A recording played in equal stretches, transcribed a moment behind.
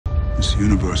This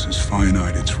universe is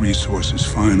finite, its resources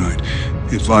finite.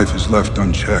 If life is left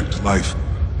unchecked, life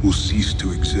will cease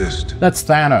to exist. That's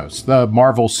Thanos, the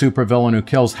Marvel supervillain who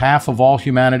kills half of all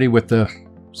humanity with the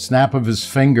snap of his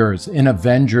fingers in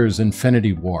Avengers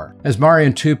Infinity War. As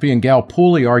Marian Tupy and Gale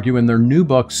Pooley argue in their new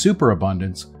book,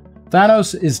 Superabundance,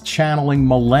 Thanos is channeling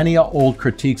millennia-old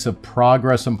critiques of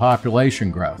progress and population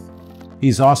growth.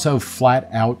 He's also flat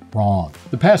out wrong.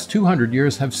 The past 200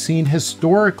 years have seen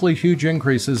historically huge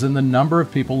increases in the number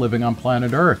of people living on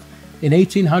planet Earth. In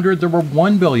 1800, there were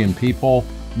 1 billion people.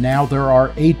 Now there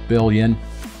are 8 billion.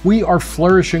 We are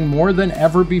flourishing more than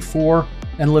ever before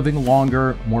and living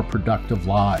longer, more productive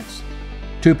lives.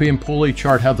 Tupy and Pooley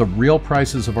chart how the real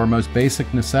prices of our most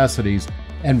basic necessities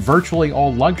and virtually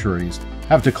all luxuries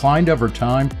have declined over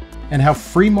time, and how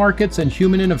free markets and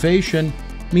human innovation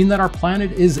mean that our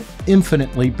planet is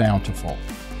infinitely bountiful.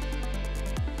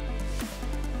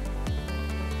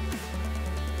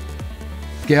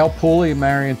 Gale Pooley,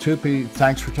 Marian Tupy,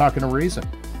 thanks for talking to Reason.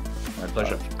 My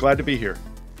pleasure. Glad to be here.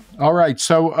 All right,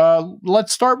 so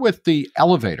let's start with the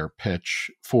elevator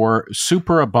pitch for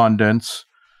Superabundance,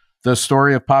 the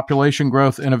story of population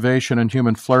growth, innovation, and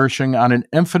human flourishing on an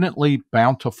infinitely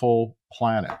bountiful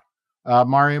planet.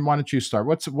 Marian, why don't you start?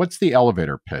 What's the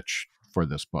elevator pitch for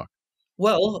this book?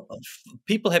 Well,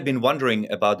 people have been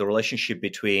wondering about the relationship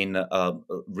between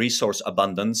resource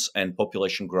abundance and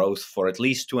population growth for at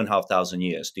least 2,500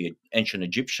 years. The ancient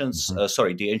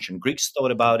the ancient Greeks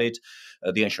thought about it,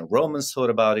 the ancient Romans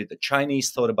thought about it, the Chinese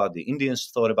thought about it, the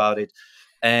Indians thought about it.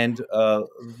 And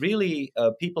really,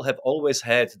 people have always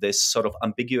had this sort of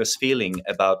ambiguous feeling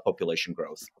about population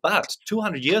growth. But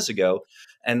 200 years ago,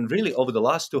 and really over the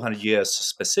last 200 years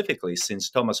specifically, since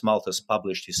Thomas Malthus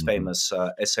published his famous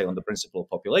essay on the principle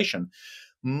of population,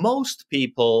 most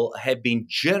people have been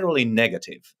generally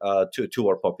negative to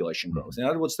our population growth. In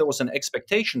other words, there was an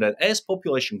expectation that as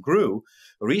population grew,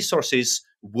 resources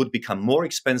would become more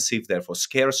expensive, therefore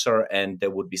scarcer, and there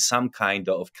would be some kind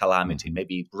of calamity,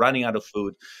 maybe running out of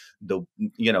food,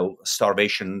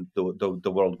 starvation.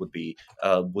 The world would be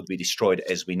destroyed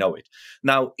as we know it.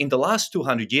 Now, in the last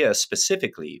 200 years,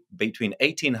 specifically between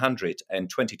 1800 and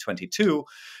 2022,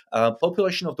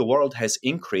 population of the world has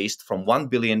increased from 1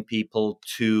 billion people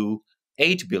to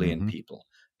 8 billion people,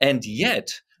 and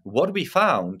yet, what we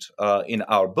found in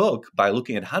our book, by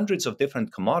looking at hundreds of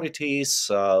different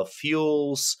commodities,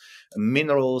 fuels,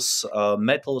 minerals,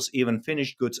 metals, even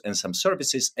finished goods, and some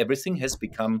services, everything has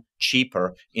become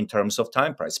cheaper in terms of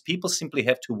time price. People simply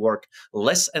have to work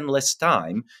less and less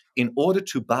time in order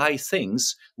to buy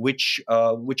things which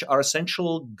are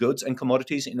essential goods and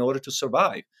commodities in order to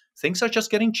survive. Things are just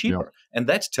getting cheaper. Yeah. And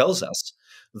that tells us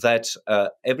that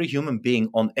every human being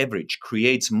on average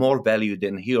creates more value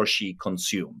than he or she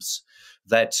consumes,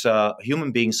 that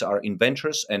human beings are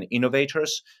inventors and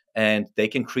innovators, and they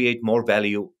can create more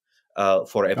value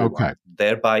for everyone,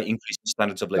 thereby increasing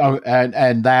standards of living. Oh,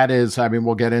 and that is, I mean,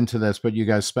 we'll get into this, but you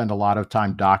guys spend a lot of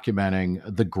time documenting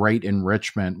the great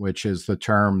enrichment, which is the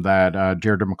term that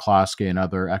Deirdre McCloskey and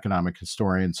other economic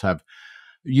historians have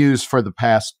used for the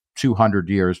past 200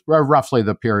 years, roughly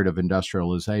the period of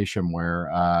industrialization,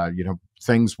 where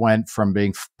things went from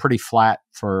being pretty flat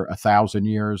for 1,000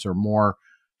 years or more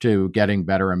to getting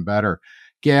better and better.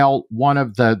 Gale, one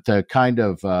of the kind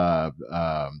of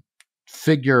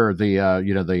figure,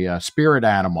 the spirit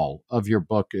animal of your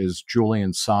book is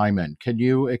Julian Simon. Can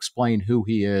you explain who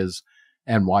he is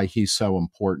and why he's so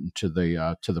important to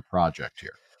the project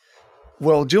here?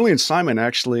 Well, Julian Simon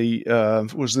actually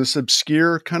was this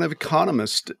obscure kind of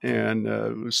economist and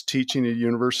was teaching at a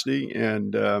university.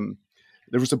 And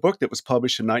there was a book that was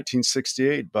published in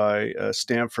 1968 by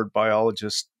Stanford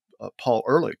biologist Paul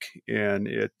Ehrlich. And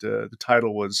the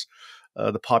title was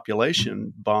The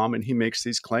Population Bomb. And he makes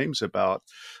these claims about,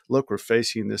 look, we're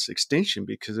facing this extinction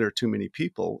because there are too many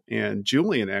people. And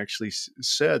Julian actually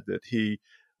said that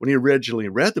when he originally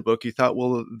read the book, he thought,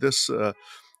 well, this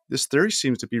theory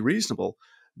seems to be reasonable.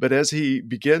 But as he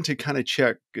began to kind of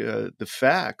check the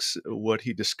facts, what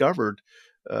he discovered,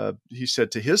 he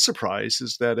said to his surprise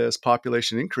is that as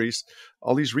population increased,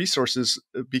 all these resources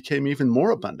became even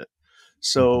more abundant.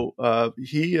 So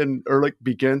he and Ehrlich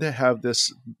began to have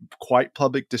this quite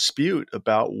public dispute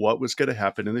about what was going to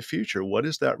happen in the future. What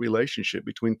is that relationship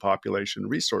between population and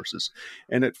resources?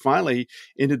 And it finally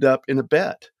ended up in a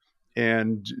bet.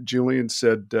 And Julian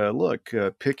said, look,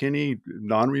 pick any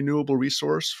non-renewable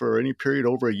resource for any period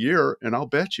over a year, and I'll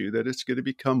bet you that it's going to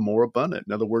become more abundant.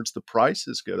 In other words, the price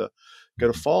is going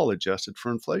to fall adjusted for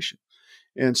inflation.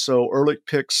 And so Ehrlich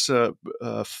picks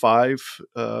 5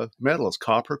 metals: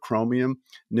 copper, chromium,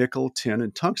 nickel, tin,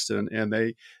 and tungsten.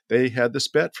 And they had this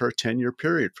bet for a 10-year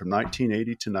period from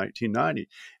 1980 to 1990.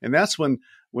 And that's when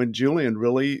Julian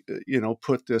really,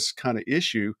 put this kind of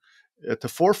issue at the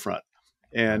forefront.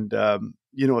 And,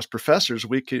 as professors,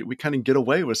 we kind of get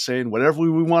away with saying whatever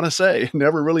we want to say and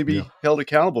never really be held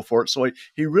accountable for it. So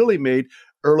he really made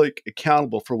Ehrlich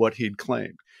accountable for what he'd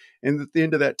claimed. And at the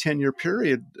end of that 10-year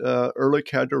period, Ehrlich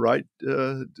had to write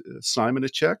Simon a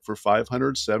check for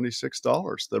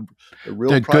 $576. The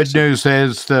real price. Good news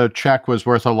is the check was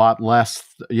worth a lot less,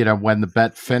 when the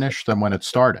bet finished than when it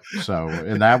started. So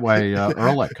in that way,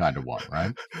 Ehrlich kind of won,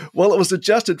 right? Well, it was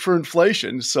adjusted for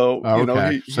inflation, so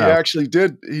he actually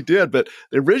did. He did, but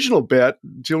the original bet,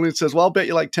 Julian says, "Well, I'll bet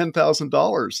you like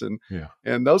 $10,000,"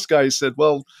 and those guys said,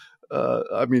 "Well."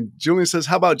 Julian says,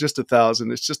 how about just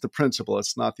 1,000? It's just the principle.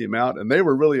 It's not the amount. And they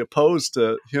were really opposed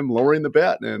to him lowering the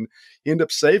bet, and he ended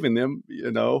up saving them,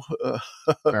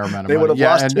 fair amount of they would have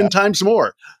lost 10 times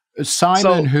more.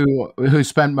 Simon, who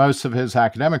spent most of his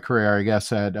academic career, I guess,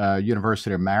 at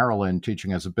University of Maryland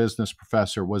teaching as a business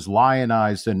professor, was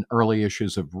lionized in early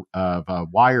issues of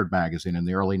Wired magazine in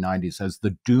the early 90s as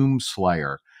the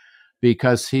doomslayer,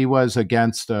 because he was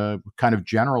against a kind of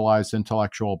generalized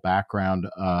intellectual background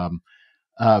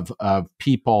of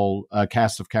people, a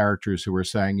cast of characters who were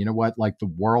saying, like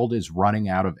the world is running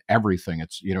out of everything.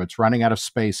 It's, it's running out of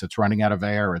space. It's running out of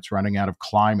air. It's running out of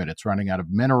climate. It's running out of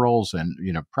minerals and,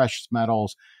 precious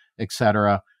metals,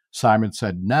 etc. Simon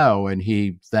said no. And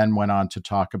he then went on to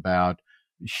talk about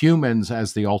humans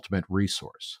as the ultimate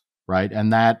resource, right?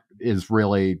 And that is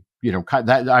really,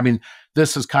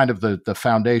 this is kind of the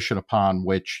foundation upon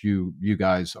which you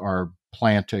guys are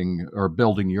planting or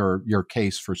building your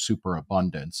case for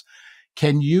superabundance.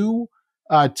 Can you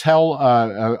tell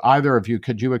either of you?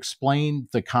 Could you explain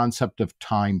the concept of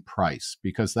time price,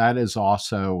 because that is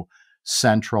also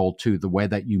central to the way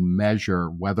that you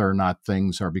measure whether or not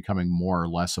things are becoming more or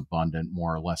less abundant,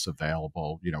 more or less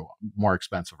available, more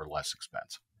expensive or less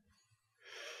expensive.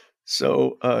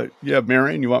 So,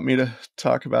 Marian, you want me to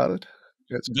talk about it?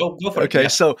 Go for it. Okay,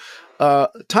 so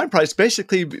time price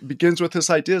basically begins with this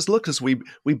idea is, look, as we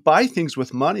buy things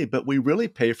with money, but we really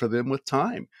pay for them with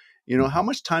time. How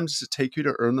much time does it take you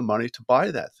to earn the money to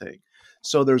buy that thing?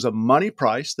 So there's a money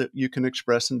price that you can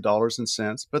express in dollars and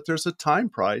cents, but there's a time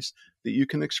price that you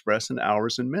can express in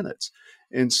hours and minutes.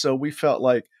 And so we felt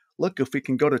like, look, if we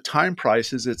can go to time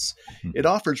prices, it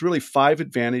offers really 5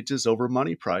 advantages over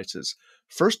money prices.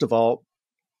 First of all,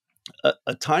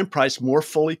 a time price more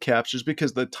fully captures,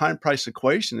 because the time price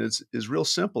equation is real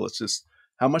simple. It's just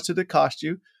how much did it cost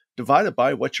you divided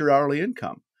by what's your hourly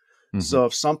income. Mm-hmm. So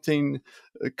if something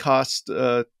costs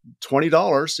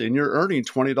 $20 and you're earning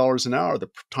 $20 an hour, the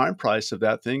time price of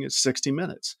that thing is 60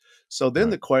 minutes. So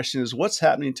then the question is, what's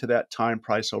happening to that time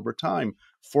price over time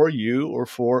for you or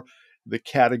for the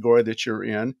category that you're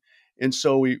in? And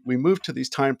so we move to these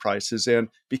time prices. And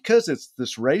because it's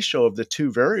this ratio of the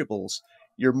two variables,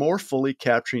 you're more fully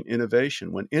capturing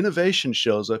innovation. When innovation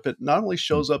shows up, it not only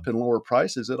shows up in lower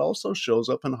prices, it also shows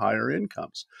up in higher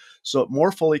incomes. So it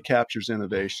more fully captures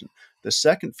innovation. The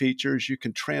second feature is you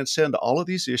can transcend all of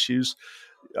these issues,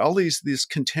 all these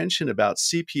contention about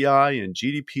CPI and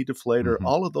GDP deflator,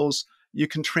 all of those you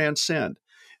can transcend.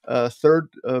 Third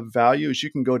value is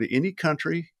you can go to any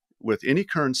country with any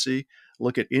currency,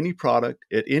 look at any product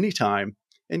at any time,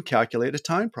 and calculate a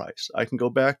time price. I can go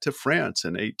back to France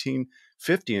in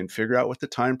 1850 and figure out what the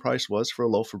time price was for a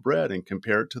loaf of bread and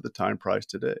compare it to the time price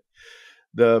today.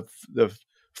 The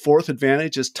fourth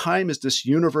advantage is time is this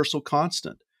universal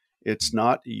constant. It's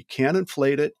not, you can't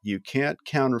inflate it, you can't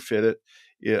counterfeit it.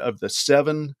 Of the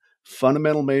 7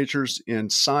 fundamental measures in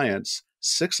science,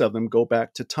 6 of them go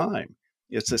back to time.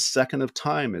 It's a second of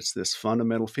time. It's this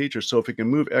fundamental feature. So if we can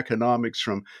move economics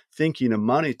from thinking in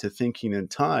money to thinking in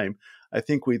time, I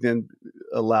think we then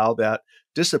allow that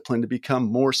discipline to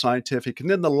become more scientific. And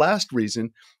then the last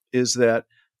reason is that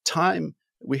time,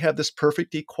 we have this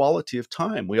perfect equality of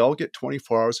time. We all get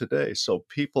 24 hours a day. So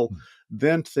people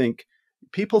then think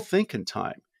in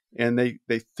time, and they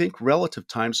think relative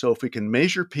time. So if we can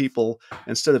measure people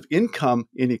instead of income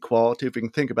inequality, if we can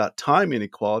think about time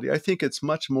inequality, I think it's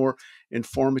much more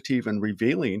informative and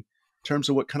revealing in terms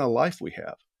of what kind of life we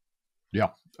have. Yeah.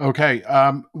 Okay.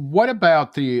 What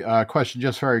about the question,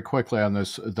 just very quickly on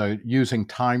this, the using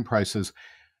time prices?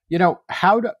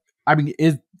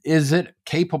 Is it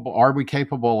capable? Are we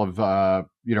capable of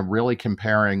really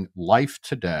comparing life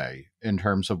today in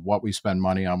terms of what we spend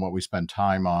money on, what we spend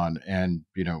time on, and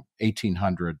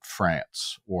 1800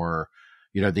 France, or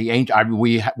You know, I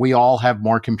mean, we all have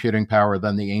more computing power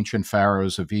than the ancient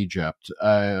pharaohs of Egypt.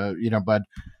 You know, but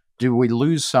do we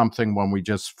lose something when we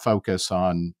just focus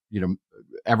on, you know,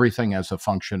 everything as a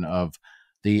function of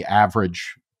the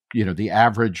average, you know, the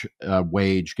average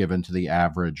wage given to the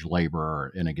average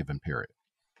laborer in a given period?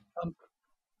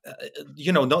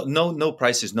 You know, no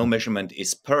prices, no measurement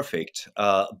is perfect,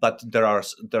 but there are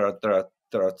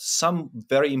some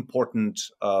very important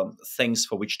things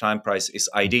for which time price is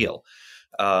ideal.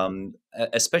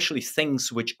 Especially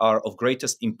things which are of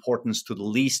greatest importance to the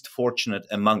least fortunate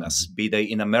among us, be they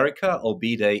in America or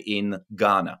be they in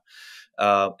Ghana.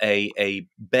 A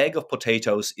bag of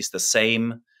potatoes is the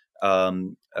same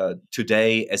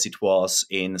today as it was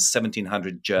in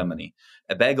 1700 Germany.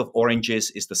 A bag of oranges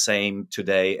is the same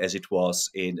today as it was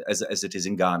as it is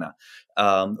in Ghana.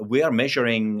 We are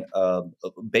measuring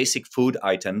basic food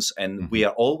items, and we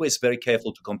are always very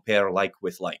careful to compare like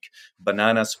with like,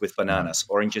 bananas with bananas,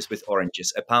 oranges with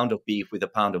oranges, a pound of beef with a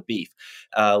pound of beef.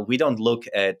 We don't look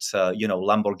at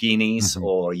Lamborghinis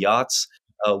or yachts.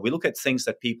 We look at things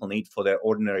that people need for their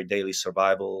ordinary daily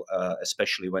survival,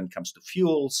 especially when it comes to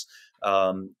fuels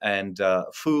and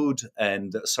food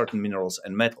and certain minerals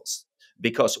and metals.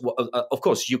 Because, of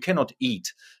course, you cannot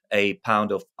eat a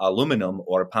pound of aluminum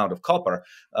or a pound of copper,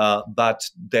 but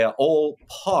they're all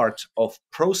part of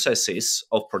processes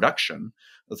of production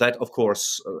that, of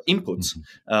course, inputs,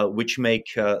 which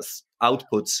make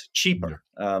outputs cheaper.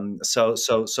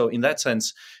 So in that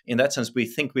sense, we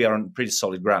think we are on pretty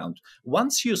solid ground.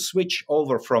 Once you switch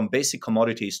over from basic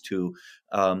commodities to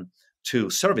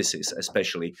services,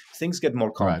 especially, things get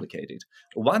more complicated.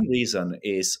 Right. One reason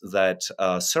is that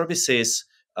services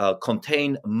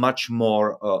contain much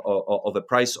more of the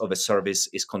price of a service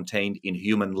is contained in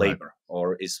human labor,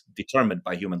 or is determined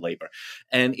by human labor.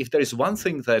 And if there is one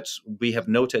thing that we have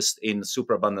noticed in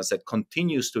superabundance that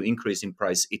continues to increase in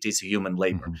price, it is human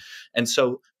labor. And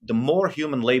so the more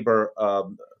human labor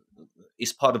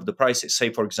is part of the prices, say,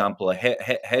 for example, a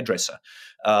hairdresser,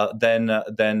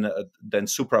 then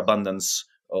superabundance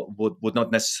would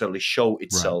not necessarily show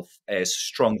itself as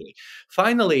strongly.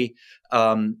 Finally,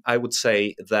 I would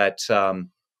say that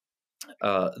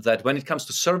that when it comes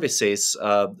to services,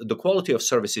 the quality of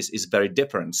services is very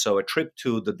different. So a trip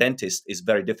to the dentist is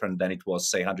very different than it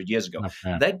was, say, 100 years ago.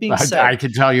 Okay. That being said, I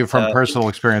can tell you from personal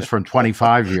experience from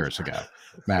 25 years ago,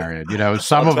 Marian. You know,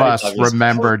 some of us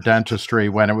remember dentistry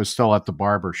when it was still at the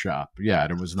barber shop. Yeah,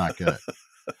 and it was not good.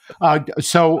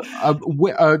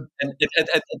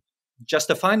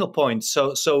 Just a final point.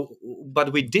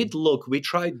 But we did look. We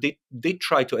did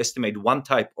try to estimate one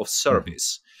type of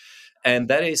service, and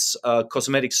that is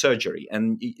cosmetic surgery.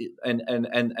 And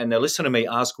a listener may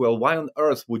ask, well, why on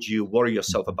earth would you worry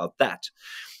yourself about that?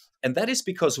 And that is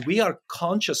because we are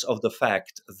conscious of the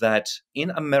fact that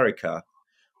in America,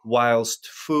 whilst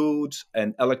food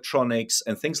and electronics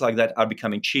and things like that are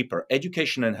becoming cheaper,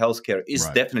 education and healthcare is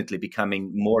definitely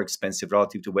becoming more expensive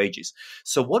relative to wages.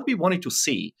 So what we wanted to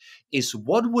see is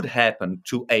what would happen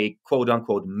to a quote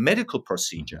unquote medical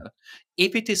procedure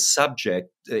if it is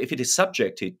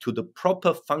subjected to the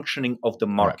proper functioning of the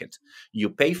market. You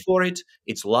pay for it,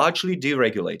 it's largely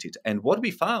deregulated. And what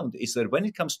we found is that when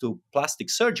it comes to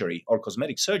plastic surgery or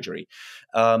cosmetic surgery,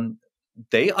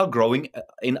 they are growing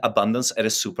in abundance at a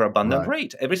superabundant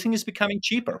rate. Everything is becoming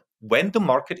cheaper when the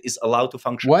market is allowed to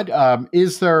function. What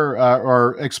is there,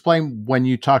 or explain when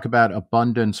you talk about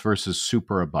abundance versus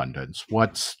superabundance?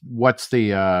 What's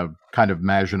the kind of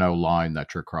Maginot line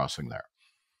that you're crossing there?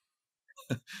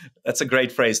 That's a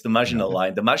great phrase, the Maginot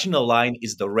line. The Maginot line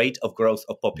is the rate of growth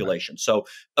of population. So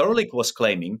Ehrlich was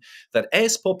claiming that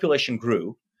as population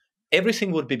grew,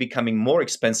 everything would be becoming more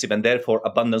expensive, and therefore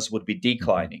abundance would be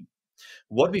declining.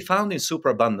 What we found in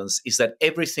superabundance is that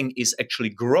everything is actually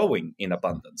growing in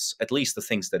abundance, at least the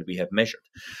things that we have measured.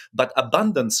 But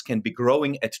abundance can be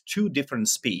growing at two different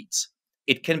speeds.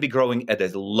 It can be growing at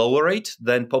a lower rate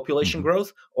than population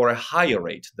growth or a higher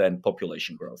rate than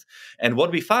population growth. And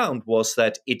what we found was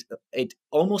that it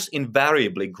almost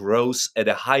invariably grows at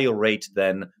a higher rate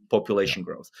than population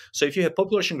growth. So if you have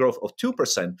population growth of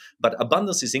 2%, but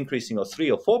abundance is increasing of 3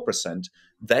 or 4%,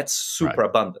 that's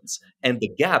superabundance. And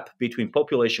the gap between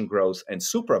population growth and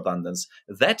superabundance,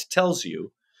 that tells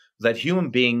you that human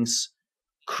beings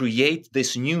create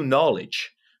this new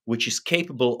knowledge which is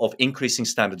capable of increasing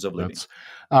standards of living.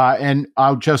 And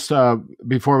I'll just,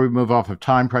 before we move off of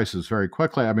time prices very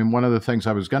quickly, I mean, one of the things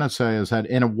I was going to say is that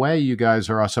in a way, you guys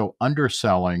are also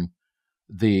underselling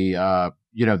the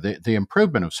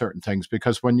improvement of certain things,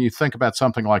 because when you think about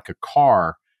something like a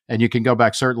car, and you can go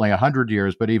back certainly 100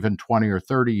 years, but even 20 or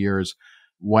 30 years,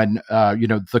 when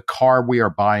the car we are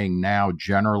buying now,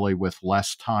 generally with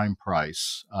less time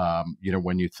price,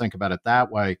 when you think about it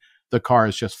that way, the car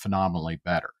is just phenomenally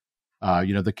better.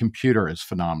 The computer is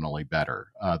phenomenally better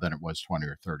than it was 20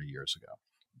 or 30 years ago.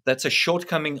 That's a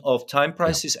shortcoming of time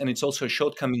prices, and it's also a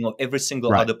shortcoming of every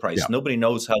single other price. Nobody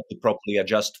knows how to properly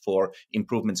adjust for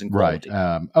improvements in quality.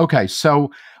 Okay,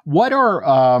 so what are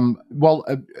at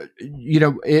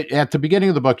the beginning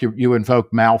of the book, you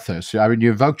invoke Malthus. I mean,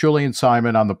 you invoke Julian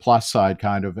Simon on the plus side,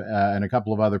 kind of, and a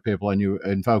couple of other people, and you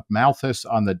invoke Malthus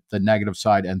on the negative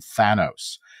side, and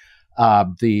Thanos,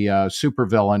 the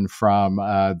supervillain from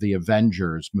the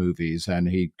Avengers movies, and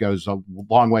he goes a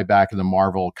long way back in the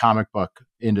Marvel comic book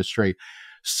industry.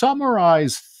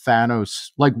 Summarize Thanos.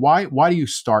 Like, why do you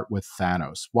start with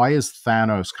Thanos? Why is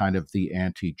Thanos kind of the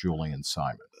anti-Julian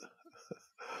Simon?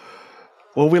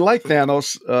 Well, we like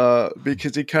Thanos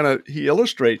because he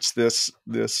illustrates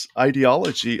this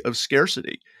ideology of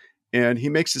scarcity, and he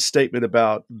makes a statement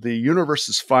about the universe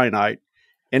is finite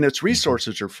and its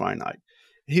resources are finite.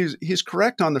 He's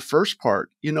correct on the first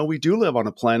part. We do live on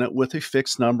a planet with a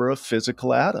fixed number of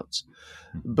physical atoms.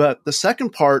 But the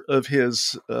second part of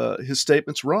his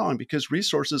statement's wrong, because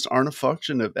resources aren't a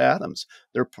function of atoms.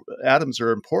 Atoms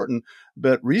are important,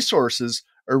 but resources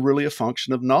are really a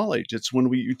function of knowledge. It's when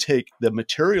you take the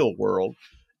material world,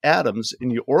 atoms,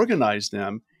 and you organize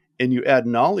them and you add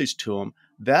knowledge to them,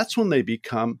 that's when they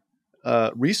become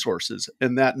resources.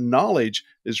 And that knowledge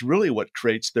is really what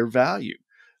creates their value.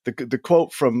 The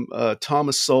quote from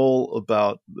Thomas Sowell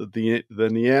about the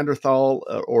Neanderthal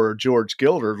or George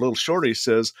Gilder, Little Shorty,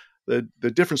 says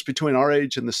the difference between our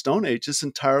age and the Stone Age is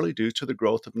entirely due to the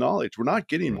growth of knowledge. We're not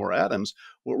getting more atoms.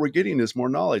 What we're getting is more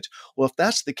knowledge. Well, if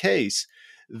that's the case,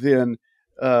 then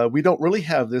we don't really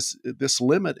have this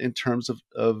limit in terms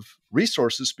of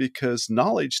resources, because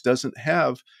knowledge doesn't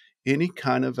appear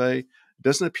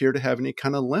to have any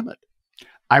kind of limit.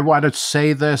 I want to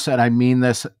say this, and I mean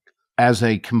this as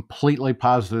a completely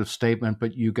positive statement,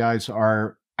 but you guys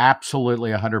are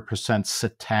absolutely 100%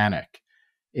 satanic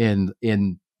in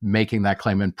making that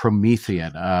claim, and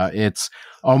Promethean. It's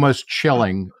almost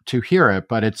chilling to hear it,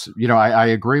 but it's, I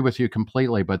agree with you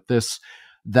completely, but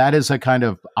that is a kind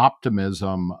of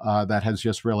optimism that has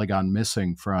just really gone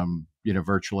missing from,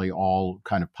 virtually all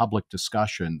kind of public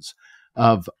discussions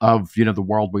of the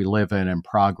world we live in and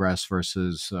progress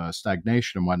versus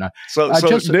stagnation and whatnot. So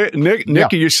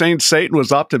Nick, are you saying Satan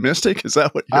was optimistic? Is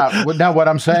that what you're... No, what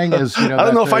I'm saying is, I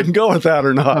don't know if I can go with that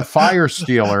or not. A fire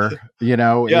stealer,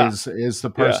 is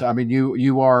the person. I mean,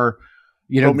 you are,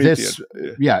 this,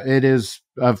 it is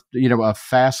a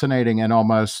fascinating and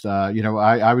almost,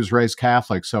 I was raised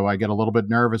Catholic, so I get a little bit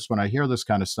nervous when I hear this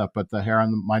kind of stuff, but the hair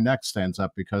on my neck stands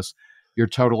up, because you're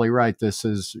totally right. This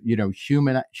is,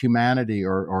 humanity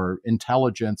or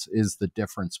intelligence is the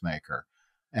difference maker,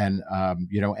 and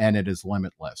and it is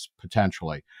limitless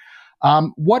potentially.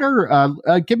 What are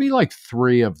give me like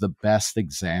three of the best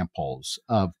examples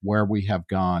of where we have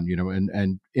gone,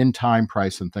 and in time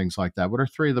price and things like that. What are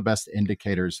three of the best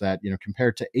indicators that,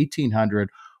 compared to 1800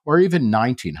 or even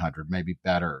 1900, maybe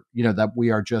better, that we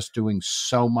are just doing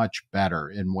so much better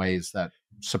in ways that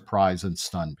surprise and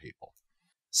stun people?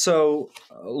 So,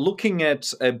 looking at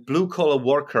a blue-collar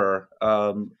worker,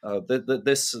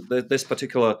 this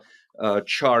particular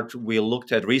chart, we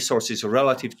looked at resources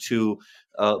relative to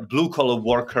blue-collar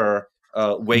worker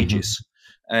wages.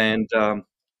 And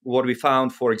what we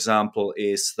found, for example,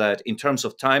 is that in terms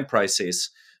of time prices,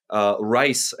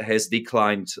 rice has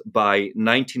declined by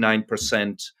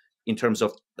 99% in terms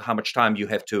of how much time you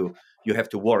have to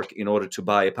work in order to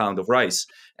buy a pound of rice.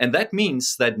 And that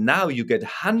means that now you get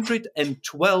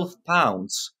 112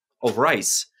 pounds of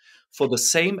rice for the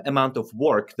same amount of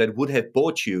work that would have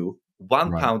bought you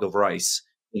 1 pound of rice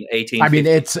in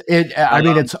 1850. I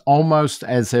mean, it's almost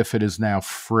as if it is now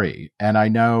free. And I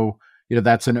know,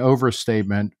 that's an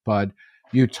overstatement, but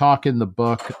you talk in the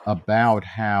book about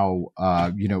how,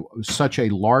 such a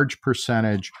large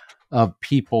percentage of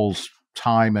people's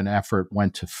time and effort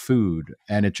went to food,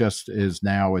 and it just is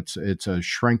now it's a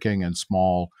shrinking and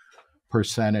small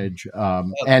percentage.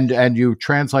 And you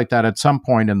translate that at some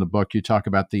point in the book. You talk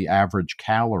about the average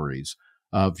calories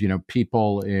of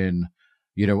people in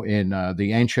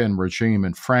the ancient regime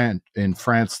in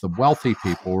France. The wealthy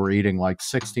people were eating like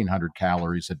 1,600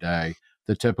 calories a day.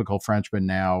 The typical Frenchman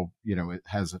now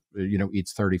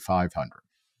eats 3,500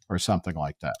 or something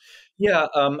like that. Yeah.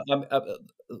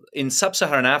 In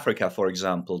sub-Saharan Africa, for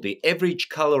example, the average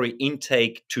calorie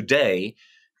intake today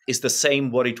is the same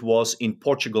what it was in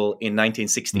Portugal in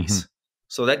 1960s.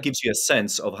 So that gives you a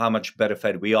sense of how much better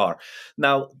fed we are.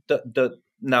 Now,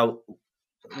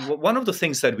 one of the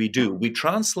things that we do, we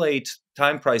translate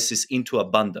time prices into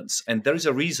abundance, and there is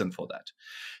a reason for that.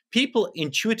 People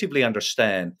intuitively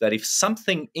understand that if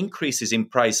something increases in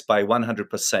price by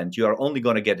 100%, you are only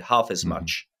going to get half as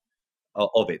much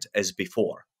of it as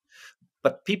before.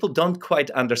 But people don't quite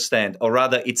understand, or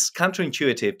rather, it's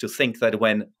counterintuitive to think that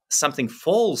when something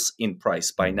falls in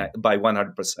price by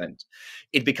 100%,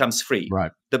 it becomes free.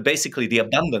 Right. Basically, the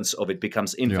abundance of it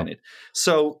becomes infinite. Yeah.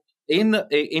 So in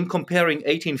comparing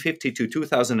 1850 to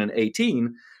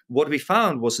 2018, what we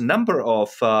found was number of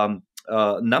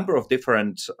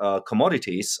different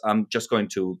commodities. I'm just going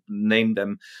to name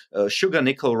them: sugar,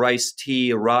 nickel, rice,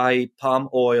 tea, rye, palm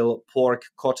oil, pork,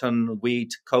 cotton,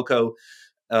 wheat, cocoa,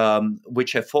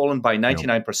 which have fallen by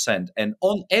 99%. And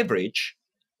on average,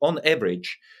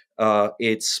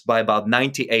 it's by about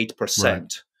 98%.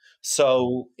 Right.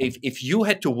 So if you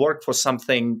had to work for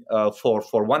something for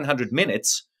 100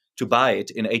 minutes to buy it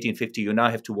in 1850, you now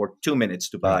have to work 2 minutes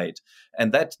to buy it.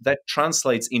 And that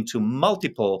translates into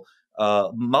multiple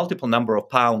number of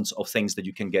pounds of things that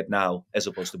you can get now as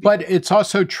opposed to before. But it's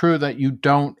also true that you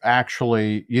don't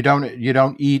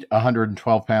eat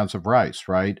 112 pounds of rice,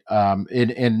 right?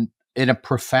 In a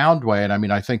profound way. And I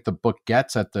mean, I think the book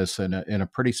gets at this in a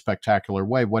pretty spectacular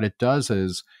way. What it does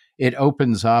is it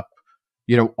opens up,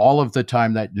 all of the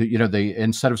time that, they,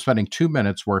 instead of spending 2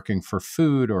 minutes working for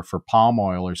food or for palm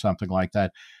oil or something like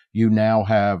that, you now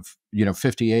have,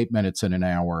 58 minutes in an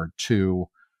hour to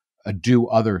do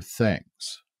other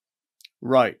things.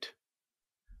 Right.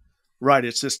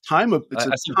 It's this time of.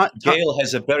 Gale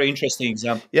has a very interesting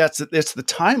example. Yeah, it's the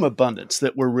time abundance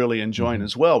that we're really enjoying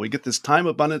as well. We get this time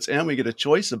abundance and we get a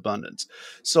choice abundance.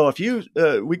 So if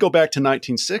we go back to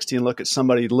 1960 and look at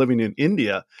somebody living in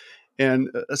India, and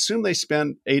assume they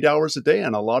spend 8 hours a day,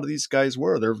 and a lot of these guys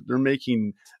they're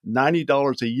making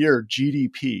 $90 a year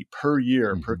GDP per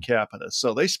year per capita.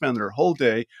 So they spend their whole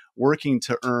day working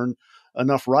to earn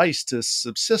enough rice to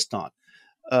subsist on.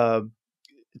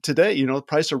 Today, the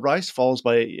price of rice falls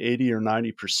by 80 or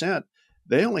 90%.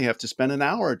 They only have to spend an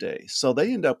hour a day. So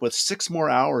they end up with 6 more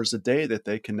hours a day that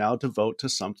they can now devote to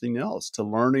something else, to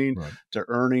learning, to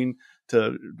earning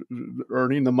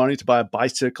the money to buy a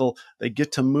bicycle. They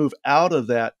get to move out of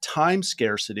that time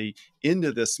scarcity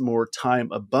into this more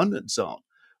time abundant zone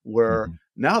where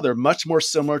now they're much more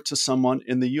similar to someone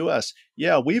in the US.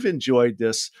 Yeah, we've enjoyed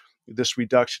this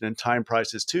reduction in time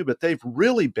prices too, but they've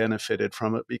really benefited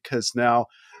from it because now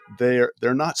they're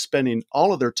not spending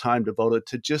all of their time devoted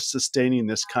to just sustaining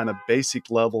this kind of basic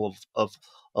level of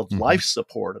life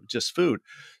support of just food.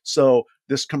 So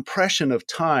this compression of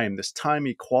time, this time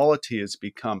equality has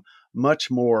become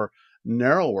much more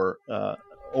narrower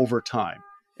over time.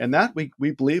 And that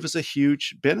we believe is a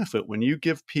huge benefit. When you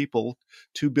give people,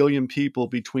 2 billion people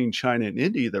between China and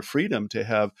India, the freedom to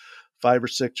have 5 or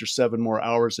 6 or 7 more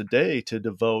hours a day to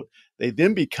devote, they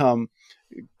then become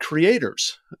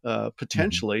creators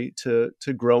potentially to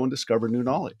grow and discover new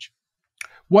knowledge.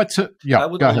 I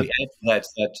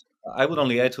would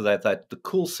only add to that that the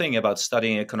cool thing about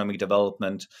studying economic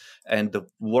development and the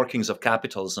workings of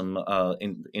capitalism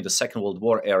in the Second World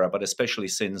War era, but especially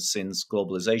since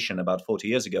globalization about 40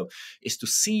 years ago, is to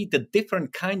see the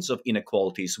different kinds of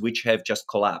inequalities which have just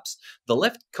collapsed. The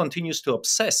left continues to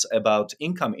obsess about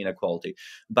income inequality,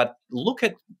 but look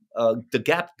at the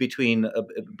gap between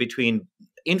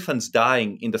infants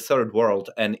dying in the third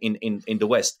world and in the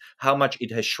West, how much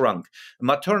it has shrunk.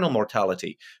 Maternal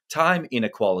mortality, time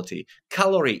inequality,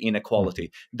 calorie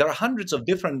inequality. There are hundreds of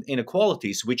different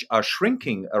inequalities which are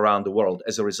shrinking around the world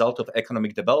as a result of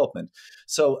economic development.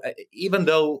 So even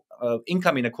though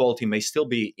income inequality may still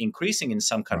be increasing in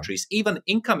some countries, even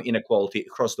income inequality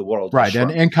across the world has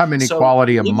shrunk. And income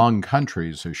inequality among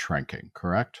countries is shrinking,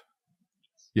 correct?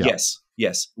 Yeah.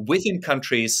 Yes. Within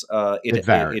countries, it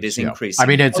varies, it is increasing. I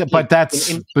mean, but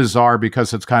that's bizarre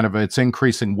because it's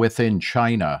increasing within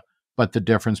China, but the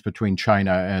difference between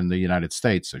China and the United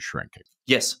States is shrinking.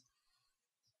 Yes.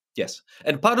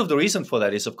 And part of the reason for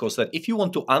that is, of course, that if you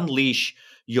want to unleash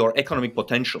your economic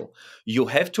potential, you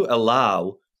have to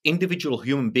allow individual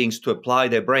human beings to apply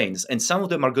their brains, and some of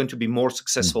them are going to be more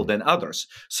successful than others.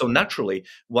 So naturally,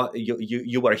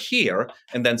 you are here,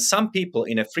 and then some people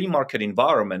in a free market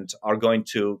environment are going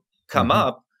to come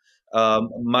up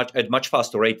at much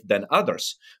faster rate than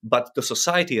others. But the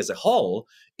society as a whole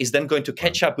is then going to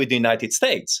catch up with the United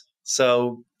States.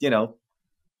 So,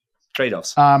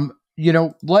 trade-offs.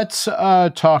 Let's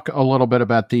talk a little bit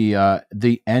about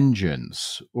the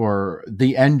engines or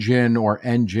the engine or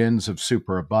engines of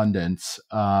superabundance.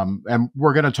 And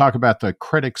we're going to talk about the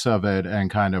critics of it and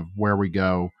kind of where we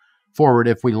go forward,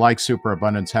 if we like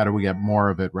superabundance, how do we get more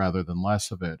of it rather than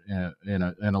less of it in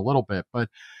a little bit? But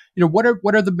what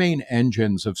are the main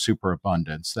engines of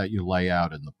superabundance that you lay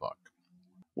out in the book?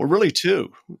 Well, really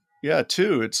two. Yeah,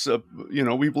 two. It's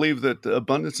we believe that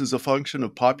abundance is a function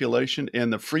of population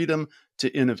and the freedom to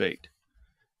innovate.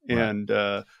 Right.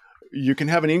 And you can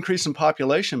have an increase in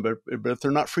population, but if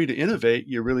they're not free to innovate,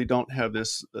 you really don't have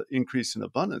this increase in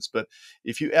abundance. But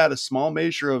if you add a small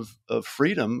measure of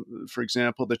freedom, for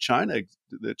example, the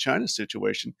China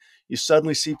situation, you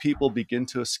suddenly see people begin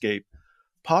to escape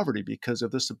poverty because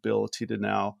of this ability to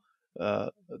now,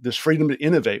 this freedom to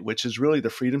innovate, which is really the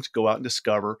freedom to go out and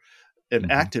discover and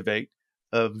activate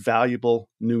valuable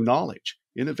new knowledge.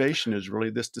 Innovation is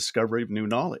really this discovery of new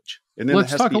knowledge. And then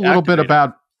let's talk a little bit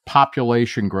about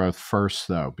population growth first,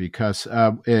 though, because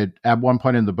at one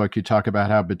point in the book, you talk about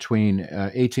how between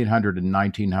 1800 and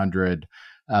 1900,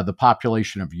 the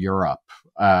population of Europe,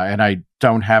 and I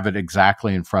don't have it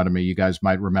exactly in front of me, you guys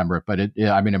might remember it, but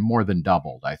it more than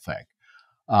doubled, I think,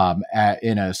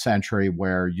 in a century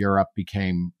where Europe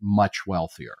became much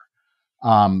wealthier.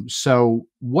 So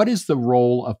what is the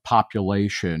role of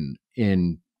population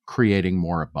in creating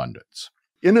more abundance?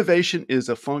 Innovation is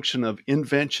a function of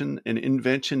invention, and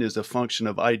invention is a function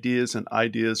of ideas, and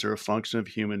ideas are a function of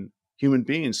human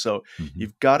beings. So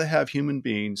you've got to have human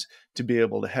beings to be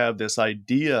able to have this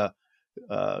idea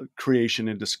creation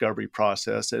and discovery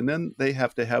process, and then they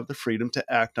have to have the freedom to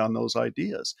act on those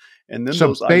ideas. And then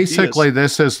so basically,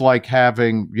 this is like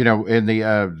having, in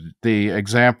the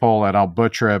example, and I'll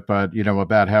butcher it, but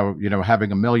about how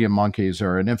having a million monkeys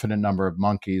or an infinite number of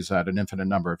monkeys at an infinite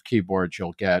number of keyboards,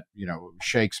 you'll get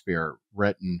Shakespeare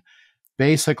written.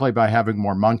 Basically, by having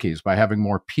more monkeys, by having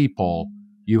more people,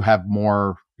 you have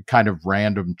more kind of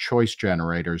random choice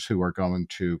generators who are going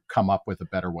to come up with a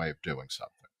better way of doing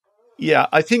something. Yeah,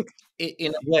 I think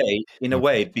in a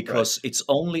way, because it's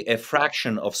only a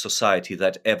fraction of society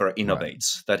that ever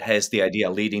innovates, that has the idea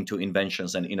leading to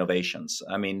inventions and innovations.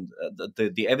 I mean,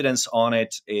 the evidence on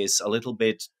it is a little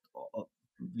bit,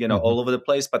 all over the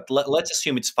place. But let's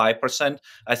assume it's 5%.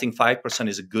 I think 5%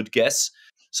 is a good guess.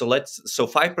 So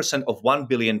 5% of 1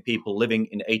 billion people living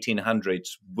in 1800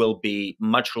 will be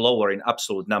much lower in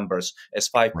absolute numbers as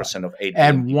 5% of 8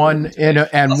 billion.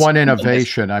 And one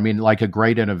innovation, like a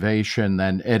great innovation,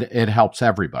 then it helps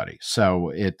everybody. So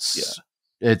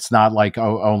it's not like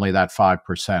only that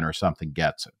 5% or something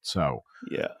gets it. So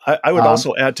yeah, I would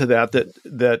also add to that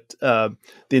the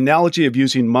analogy of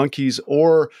using monkeys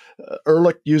or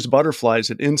Ehrlich used butterflies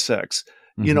and insects.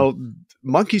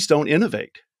 Monkeys don't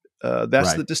innovate.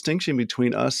 That's the distinction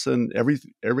between us and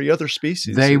every other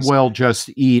species. They will just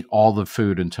eat all the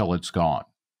food until it's gone.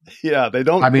 Yeah, they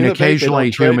don't. Occasionally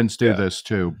humans do this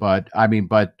too, but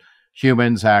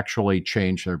humans actually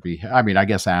change their behavior. I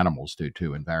guess animals do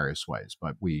too in various ways,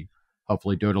 but we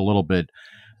hopefully do it a little bit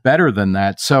better than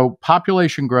that. So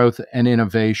population growth and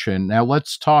innovation. Now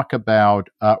let's talk about,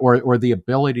 or the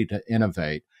ability to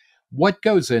innovate. What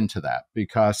goes into that?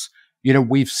 Because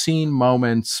we've seen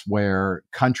moments where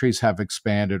countries have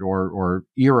expanded or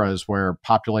eras where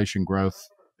population growth,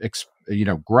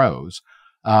 grows,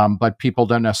 but people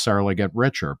don't necessarily get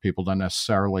richer. People don't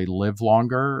necessarily live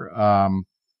longer.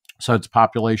 So it's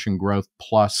population growth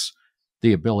plus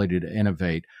the ability to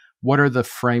innovate. What are the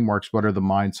frameworks? What are the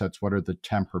mindsets? What are the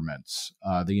temperaments,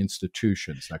 the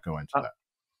institutions that go into that?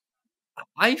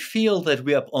 I feel that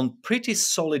we are on pretty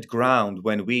solid ground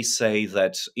when we say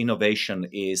that innovation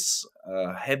is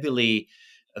heavily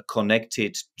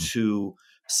connected to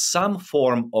some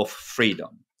form of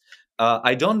freedom.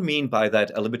 I don't mean by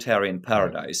that a libertarian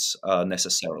paradise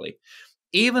necessarily.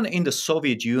 Even in the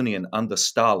Soviet Union under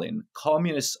Stalin,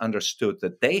 communists understood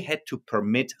that they had to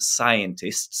permit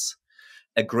scientists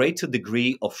a greater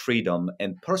degree of freedom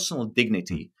and personal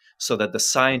dignity so that the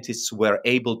scientists were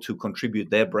able to contribute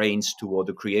their brains toward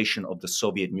the creation of the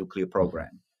Soviet nuclear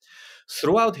program.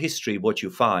 Throughout history, what you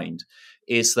find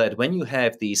is that when you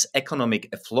have these economic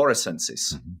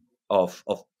efflorescences of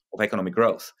economic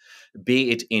growth,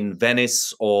 be it in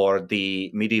Venice or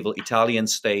the medieval Italian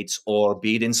states, or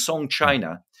be it in Song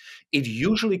China, it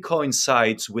usually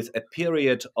coincides with a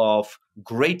period of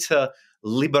greater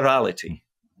liberality.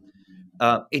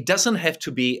 It doesn't have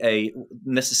to be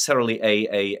necessarily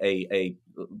a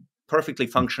perfectly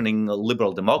functioning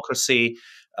liberal democracy,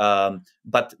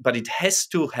 but it has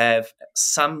to have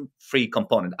some free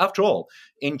component. After all,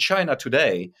 in China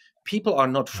today, people are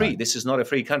not free. Right. This is not a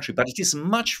free country, but it is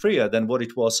much freer than what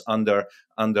it was under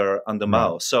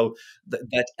Mao. So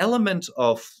that element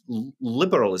of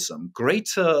liberalism,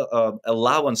 greater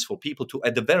allowance for people to,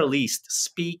 at the very least,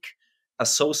 speak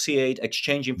associate,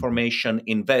 exchange information,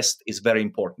 invest is very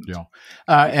important. Yeah.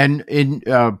 And in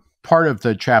part of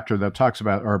the chapter that talks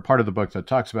about, or part of the book that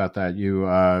talks about that, you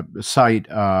cite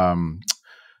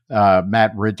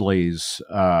Matt Ridley's,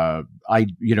 the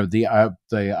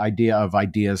idea of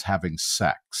ideas having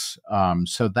sex.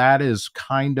 So that is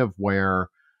kind of where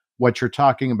what you're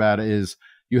talking about is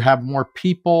you have more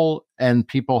people, and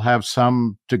people have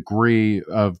some degree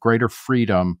of greater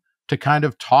freedom to kind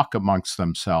of talk amongst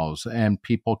themselves, and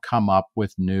people come up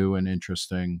with new and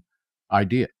interesting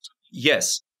ideas.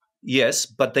 Yes,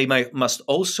 but they must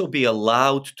also be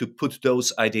allowed to put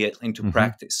those ideas into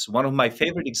practice. One of my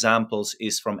favorite examples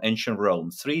is from ancient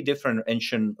Rome. 3 different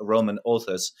ancient Roman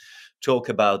authors talk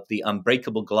about the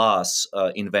unbreakable glass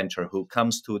inventor who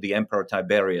comes to the Emperor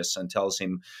Tiberius and tells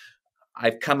him,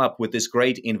 I've come up with this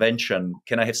great invention.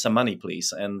 Can I have some money,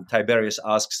 please? And Tiberius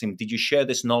asks him, did you share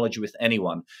this knowledge with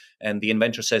anyone? And the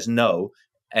inventor says no,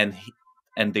 and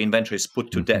the inventor is put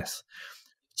to death.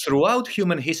 Throughout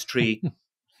human history,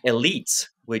 elites,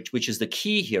 which is the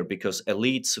key here, because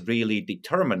elites really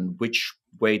determine which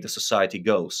way the society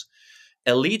goes.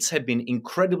 Elites have been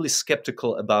incredibly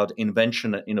skeptical about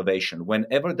invention and innovation.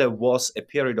 Whenever there was a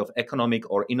period of economic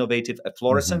or innovative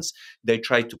efflorescence, they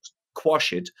tried to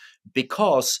quash it,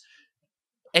 because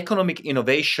economic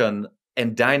innovation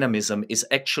and dynamism is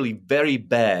actually very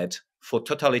bad for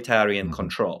totalitarian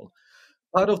control.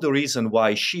 Part of the reason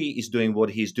why Xi is doing what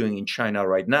he's doing in China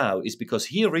right now is because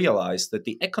he realized that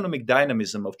the economic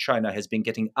dynamism of China has been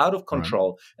getting out of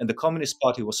control, and the Communist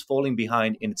Party was falling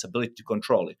behind in its ability to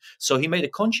control it. So he made a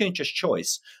conscientious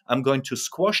choice. I'm going to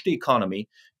squash the economy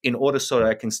in order so that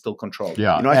I can still control it.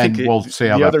 Yeah, I think we'll see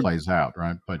how that plays out,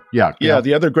 right? But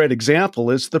the other great example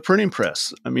is the printing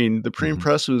press. I mean, the printing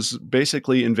press was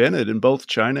basically invented in both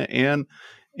China and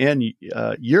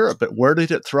Europe. But where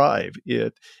did it thrive?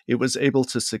 It was able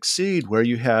to succeed where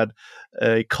you had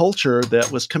a culture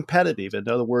that was competitive. In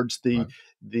other words, the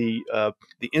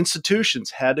institutions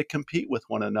had to compete with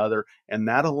one another, and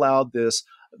that allowed this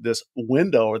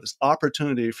window or this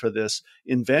opportunity for this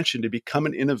invention to become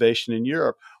an innovation in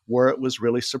Europe, where it was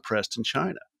really suppressed in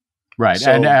China. Right.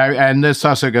 So, and this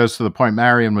also goes to the point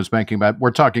Marian was making about,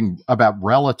 we're talking about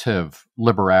relative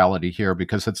liberality here,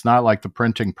 because it's not like the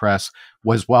printing press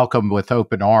was welcomed with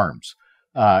open arms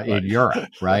in Europe,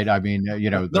 right? I mean,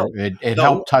 it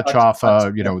helped touch off,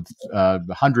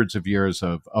 hundreds of years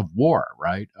of war,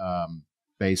 right?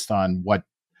 Based on what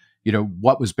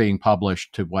was being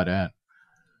published to what end.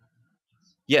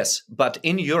 Yes, but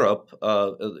in Europe,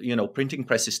 printing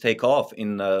presses take off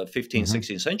in 15th,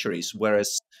 16th centuries,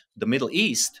 whereas the Middle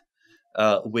East,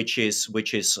 which is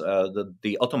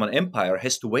the Ottoman Empire,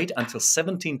 has to wait until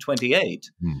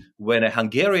 1728, when a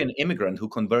Hungarian immigrant who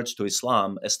converts to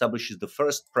Islam establishes the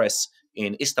first press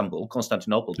in Istanbul,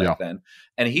 Constantinople back then,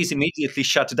 and he's immediately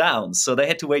shut down. So they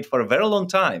had to wait for a very long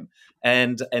time.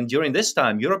 And during this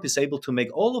time, Europe is able to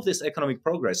make all of this economic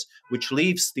progress, which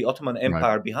leaves the Ottoman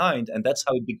Empire behind, and that's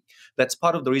how that's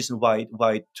part of the reason why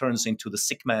it turns into the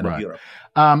sick man of Europe.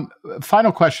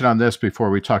 Final question on this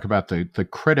before we talk about the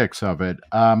critics of it.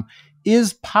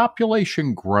 Is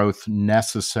population growth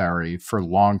necessary for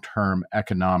long-term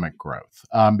economic growth?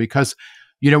 Because,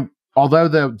 although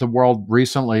the world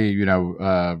recently,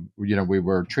 we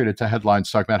were treated to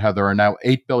headlines talking about how there are now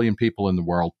 8 billion people in the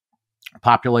world.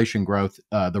 Population growth,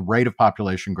 the rate of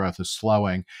population growth is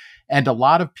slowing. And a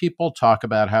lot of people talk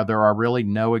about how there are really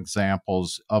no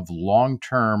examples of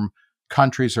long-term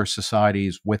countries or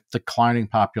societies with declining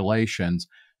populations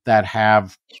that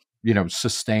have,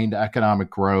 sustained economic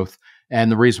growth. And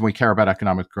the reason we care about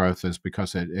economic growth is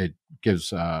because it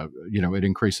gives, it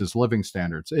increases living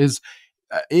standards.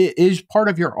 Is part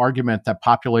of your argument that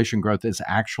population growth is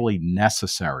actually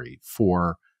necessary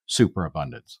for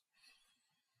superabundance?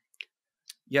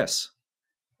 Yes,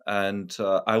 and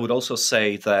I would also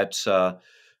say that,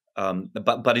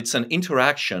 but it's an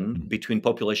interaction between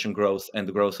population growth and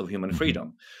the growth of human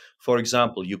freedom. For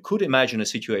example, you could imagine a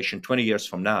situation 20 years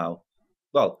from now,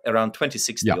 well, around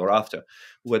 2060 or after,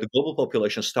 where the global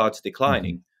population starts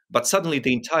declining, but suddenly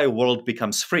the entire world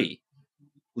becomes free.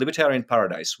 Libertarian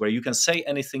paradise, where you can say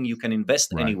anything, you can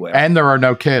invest anywhere. And there are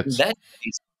no kids. In that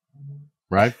case,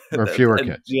 right? Or fewer kids.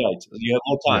 Right. You have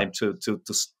more time to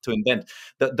invent.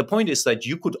 The point is that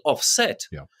you could offset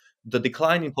the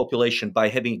decline in population by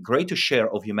having a greater share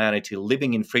of humanity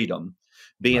living in freedom,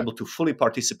 being able to fully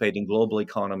participate in global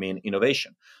economy and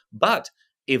innovation. But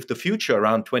if the future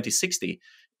around 2060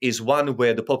 is one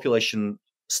where the population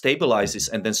stabilizes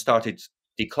and then started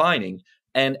declining,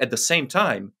 and at the same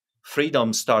time,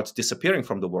 freedom starts disappearing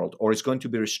from the world, or is going to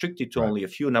be restricted to only a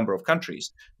few number of countries,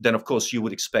 then of course you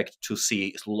would expect to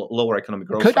see lower economic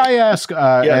growth. Could I ask? Go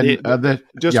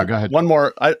ahead. One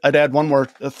more. I'd add one more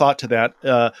thought to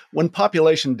that. When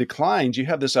population declines, you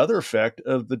have this other effect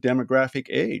of the demographic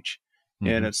age,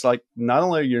 and it's like not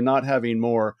only you're not having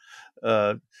more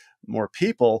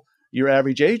people, your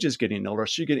average age is getting older.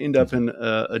 So you could end up in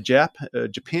a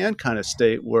Japan kind of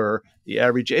state where the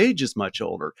average age is much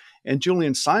older. And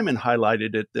Julian Simon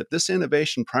highlighted it that this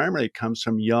innovation primarily comes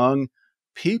from young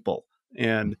people.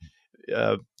 And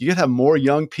you could have more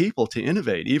young people to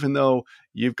innovate, even though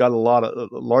you've got a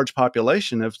large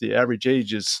population. If the average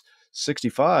age is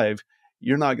 65,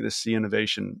 you're not going to see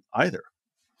innovation either.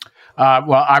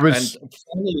 Well, I was. And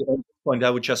finally, on this point, I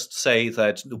would just say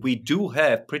that we do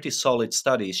have pretty solid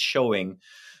studies showing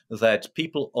that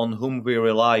people on whom we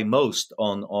rely most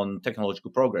on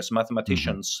technological progress,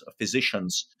 mathematicians,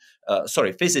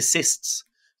 physicists,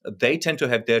 they tend to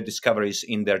have their discoveries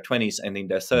in their 20s and in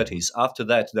their 30s. After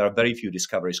that, there are very few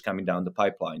discoveries coming down the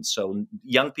pipeline. So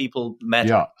young people matter.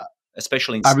 Yeah.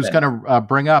 Especially in I was going to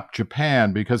bring up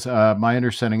Japan because my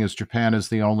understanding is Japan is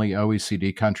the only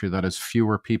OECD country that has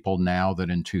fewer people now than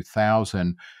in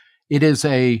 2000. It is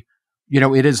a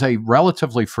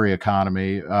relatively free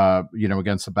economy,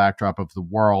 against the backdrop of the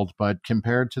world. But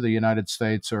compared to the United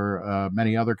States or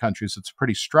many other countries, it's a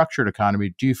pretty structured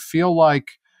economy. Do you feel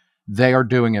like they are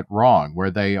doing it wrong,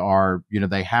 where they are,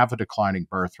 they have a declining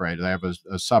birth rate, they have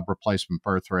a sub-replacement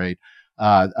birth rate,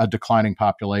 a declining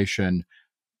population,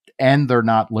 and they're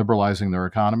not liberalizing their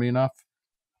economy enough?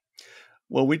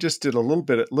 Well, we just did a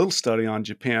little study on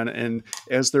Japan, and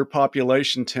as their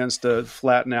population tends to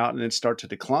flatten out and then start to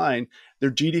decline, their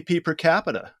GDP per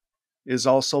capita is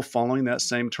also following that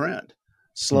same trend.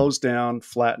 Slows down,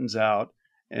 flattens out,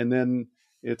 and then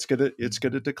it's gonna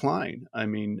decline. I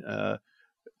mean,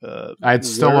 it's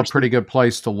still a pretty good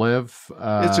place to live.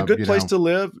 It's a good place to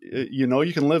live.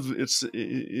 You can live.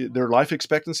 Their life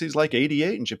expectancy is like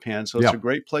 88 in Japan, so it's a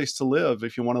great place to live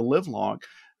if you want to live long.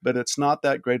 But it's not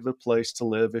that great of a place to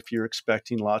live if you're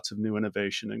expecting lots of new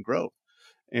innovation and growth,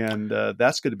 and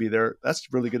that's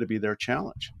really going to be their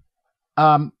challenge.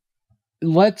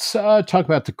 Let's talk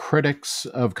about the critics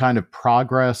of kind of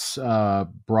progress,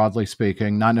 broadly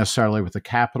speaking, not necessarily with a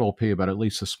capital P, but at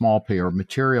least a small p, or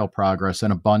material progress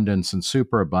and abundance and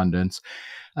superabundance.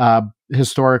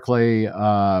 Historically,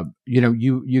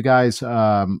 you guys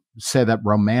say that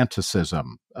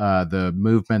Romanticism, the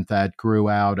movement that grew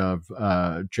out of,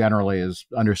 generally is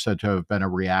understood to have been a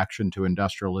reaction to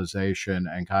industrialization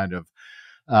and kind of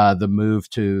the move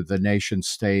to the nation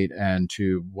state and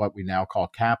to what we now call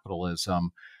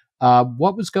capitalism.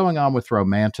 What was going on with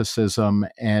Romanticism,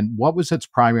 and what was its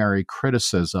primary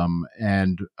criticism,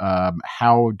 and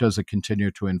how does it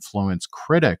continue to influence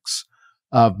critics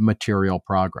of material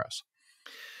progress?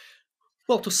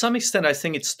 Well, to some extent, I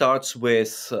think it starts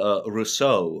with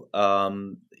Rousseau.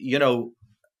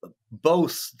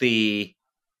 Both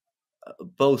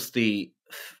the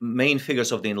main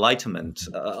figures of the Enlightenment,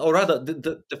 or rather,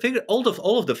 all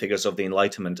of the figures of the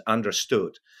Enlightenment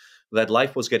understood that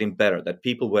life was getting better, that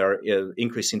people were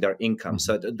increasing their incomes,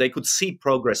 that they could see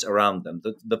progress around them.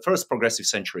 The first progressive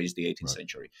century is the 18th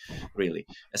century, really,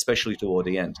 especially toward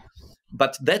the end.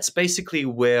 But that's basically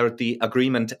where the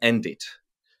agreement ended.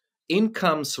 In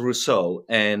comes Rousseau,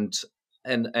 and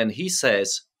he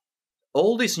says,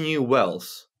 all this new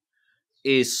wealth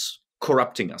is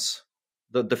corrupting us.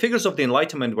 The figures of the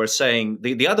Enlightenment were saying,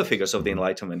 the other figures of the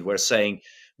Enlightenment were saying,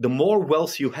 the more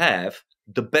wealth you have,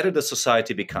 the better the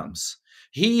society becomes.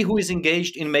 He who is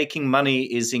engaged in making money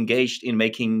is engaged in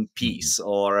making peace,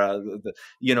 or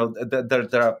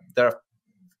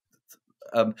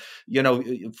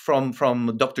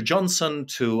from Dr. Johnson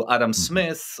to Adam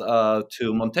Smith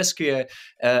to Montesquieu,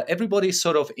 everybody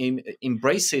sort of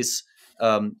embraces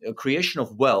creation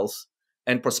of wealth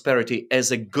and prosperity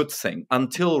as a good thing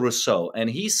until Rousseau. And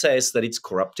he says that it's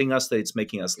corrupting us, that it's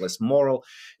making us less moral,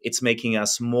 it's making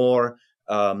us more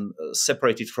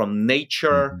separated from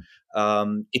nature,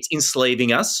 it's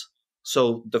enslaving us.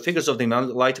 So the figures of the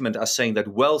Enlightenment are saying that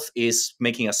wealth is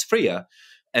making us freer,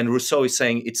 and Rousseau is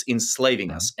saying it's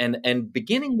enslaving us. And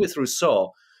beginning with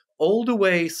Rousseau, all the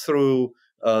way through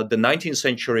the 19th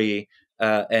century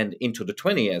and into the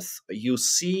 20th, you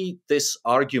see this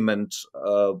argument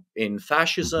in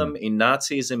fascism, in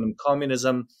Nazism, in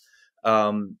communism,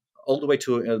 all the way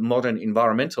to modern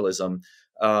environmentalism.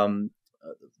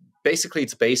 Basically,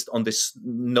 it's based on this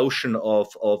notion of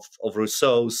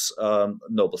Rousseau's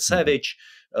noble savage,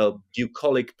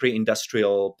 bucolic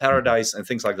pre-industrial paradise, and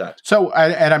things like that. So,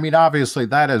 and I mean, obviously,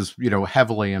 that is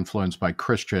heavily influenced by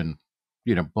Christian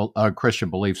a Christian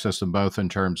belief system, both in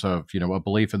terms of, a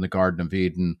belief in the Garden of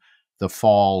Eden, the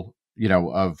fall,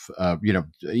 of,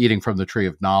 eating from the tree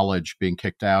of knowledge, being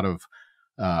kicked out of,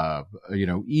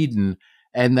 Eden.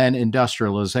 And then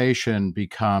industrialization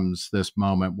becomes this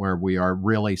moment where we are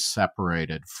really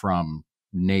separated from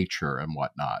nature and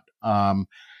whatnot.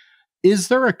 Is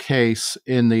there a case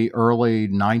in the early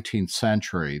 19th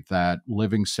century that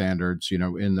living standards, in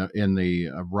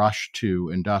the rush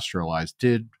to industrialize,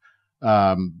 did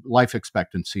life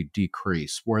expectancy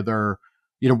decrease? Were there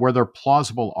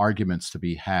plausible arguments to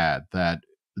be had that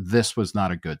this was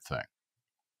not a good thing?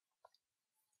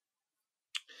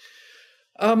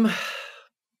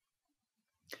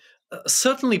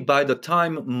 Certainly, by the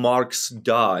time Marx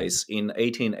dies in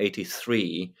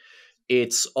 1883,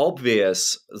 it's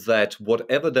obvious that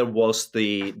whatever there was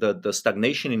the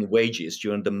stagnation in wages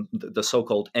during the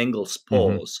so-called Engels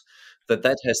pause,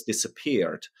 that has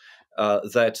disappeared.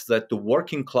 That the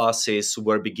working classes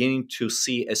were beginning to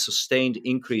see a sustained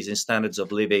increase in standards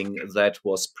of living that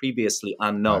was previously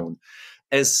unknown.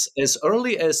 As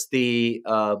early as the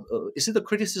is it the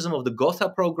criticism of the Gotha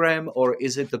program or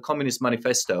is it the Communist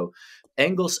Manifesto?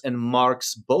 Engels and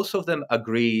Marx, both of them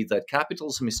agree that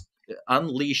capitalism is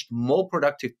unleashed more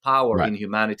productive power in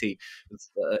humanity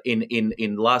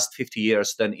in last 50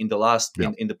 years than in the last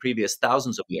in the previous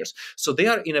thousands of years. So they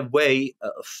are in a way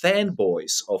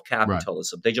fanboys of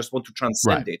capitalism. They just want to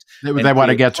transcend it. They want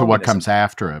to get to what comes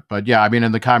after it. But yeah, I mean,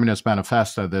 in the Communist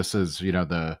Manifesto, this is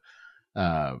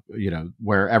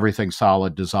where everything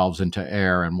solid dissolves into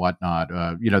air and whatnot.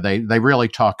 They really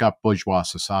talk up bourgeois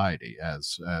society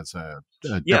as a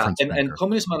difference maker. And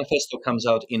Communist Manifesto comes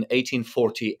out in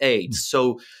 1848.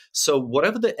 So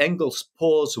whatever the Engels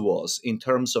pause was in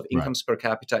terms of incomes per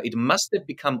capita, it must have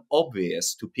become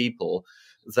obvious to people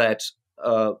that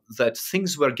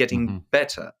things were getting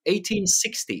better.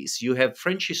 1860s, you have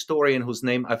French historian whose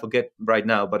name I forget right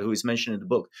now, but who is mentioned in the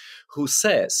book, who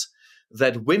says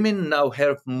that women now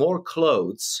have more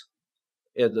clothes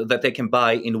that they can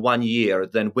buy in 1 year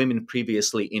than women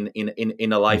previously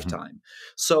in a lifetime.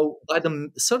 So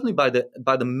certainly by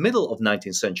the middle of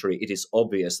 19th century, it is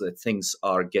obvious that things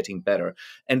are getting better.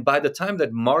 And by the time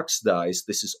that Marx dies,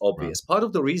 this is obvious. Part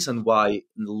of the reason why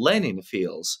Lenin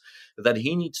feels that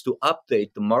he needs to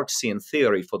update the Marxian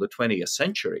theory for the 20th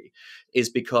century is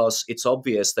because it's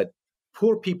obvious that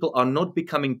poor people are not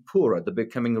becoming poorer, they're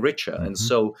becoming richer. And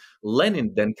so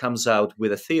Lenin then comes out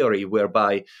with a theory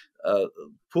whereby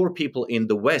poor people in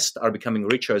the West are becoming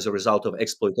richer as a result of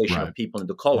exploitation of people in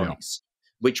the colonies,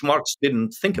 which Marx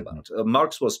didn't think about.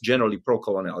 Marx was generally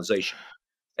pro-colonialization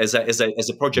as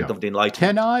a project of the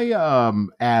Enlightenment. Can I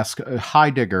ask,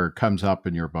 Heidegger comes up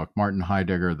in your book, Martin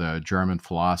Heidegger, the German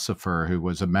philosopher who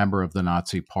was a member of the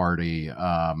Nazi Party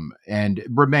and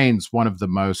remains one of the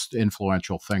most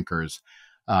influential thinkers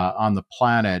on the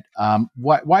planet.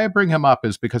 Why I bring him up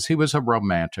is because he was a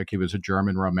romantic. He was a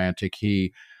German romantic.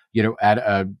 He,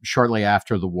 shortly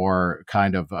after the war,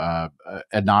 kind of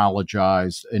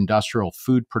analogized industrial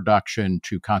food production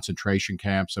to concentration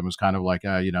camps and was kind of like,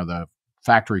 the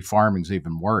factory farming's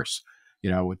even worse,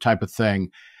 type of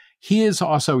thing. He's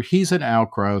an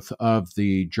outgrowth of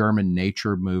the German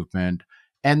nature movement.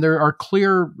 And there are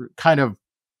clear kind of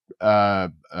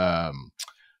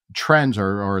trends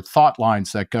or thought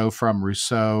lines that go from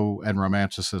Rousseau and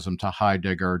Romanticism to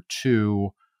Heidegger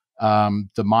to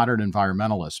the modern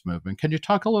environmentalist movement. Can you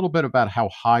talk a little bit about how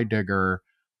Heidegger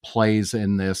plays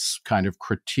in this kind of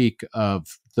critique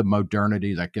of the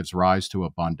modernity that gives rise to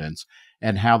abundance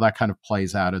and how that kind of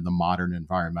plays out in the modern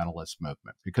environmentalist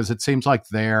movement? Because it seems like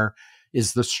there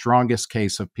is the strongest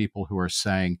case of people who are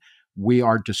saying, we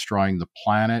are destroying the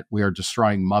planet, we are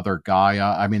destroying Mother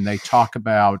Gaia. I mean, they talk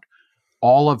about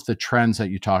all of the trends that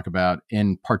you talk about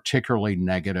in particularly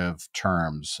negative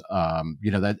terms.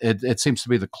 That it seems to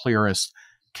be the clearest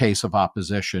case of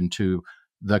opposition to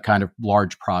the kind of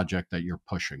large project that you're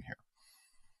pushing here.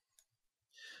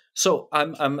 So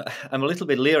I'm a little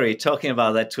bit leery talking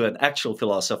about that to an actual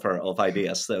philosopher of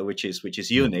ideas, which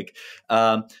is unique.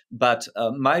 But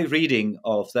my reading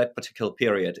of that particular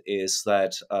period is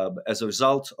that as a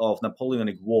result of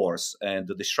Napoleonic Wars and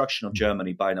the destruction of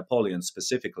Germany by Napoleon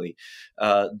specifically,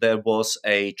 there was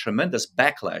a tremendous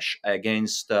backlash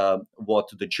against what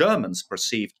the Germans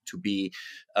perceived to be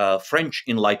French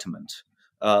Enlightenment.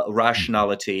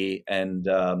 Rationality and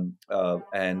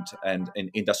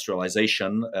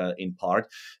industrialization in part,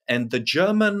 and the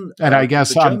German. And I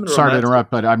guess I'm sorry to interrupt,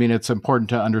 but I mean it's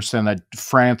important to understand that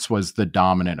France was the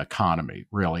dominant economy,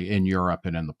 really, in Europe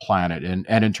and in the planet, and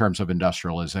in terms of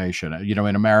industrialization.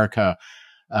 In America,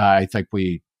 I think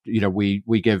we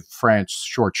we give France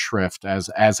short shrift as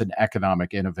an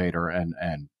economic innovator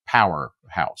and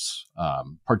powerhouse,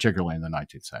 particularly in the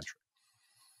 19th century.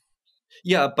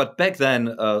 Yeah, but back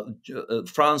then,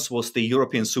 France was the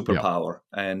European superpower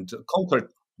and conquered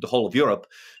the whole of Europe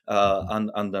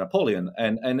under Napoleon.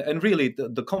 And really,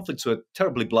 the conflicts were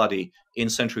terribly bloody in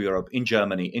Central Europe, in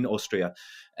Germany, in Austria.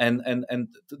 And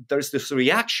there's this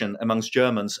reaction amongst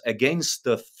Germans against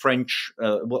the French,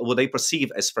 what they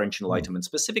perceive as French Enlightenment,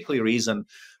 specifically reason,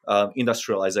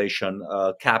 industrialization,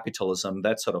 capitalism,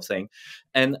 that sort of thing.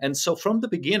 And so from the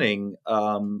beginning,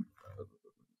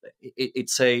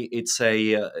 it's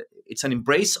an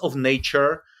embrace of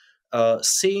nature,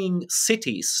 seeing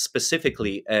cities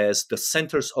specifically as the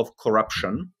centers of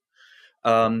corruption,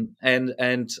 and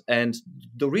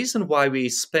the reason why we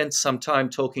spent some time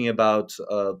talking about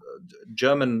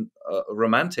German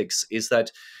romantics is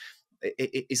that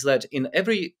in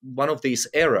every one of these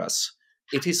eras,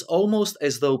 it is almost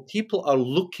as though people are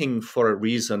looking for a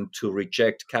reason to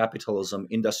reject capitalism,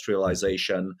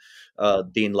 industrialization,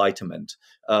 the Enlightenment.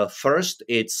 First,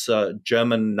 it's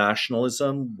German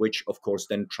nationalism, which of course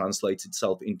then translates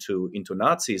itself into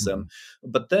Nazism.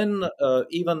 But then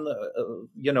even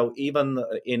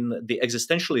in the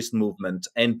existentialist movement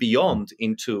and beyond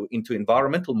into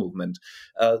environmental movement,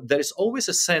 there is always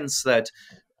a sense that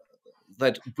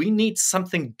we need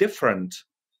something different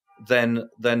than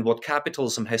what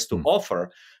capitalism has to offer.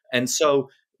 And so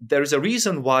there is a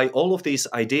reason why all of these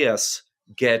ideas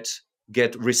get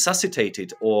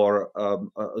resuscitated or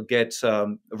get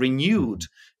renewed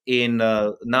in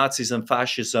Nazism,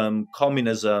 fascism,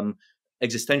 communism,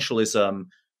 existentialism,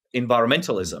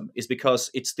 environmentalism, is because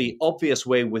it's the obvious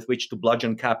way with which to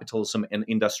bludgeon capitalism and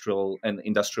industrial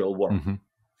work.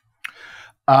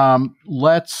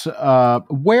 Let's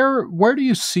where do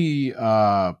you see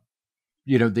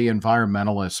the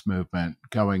environmentalist movement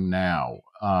going now,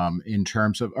 in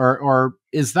terms of, or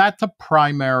is that the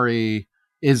primary,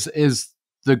 is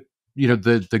the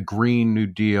Green New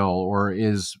Deal, or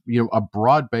is, a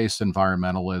broad-based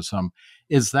environmentalism,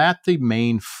 is that the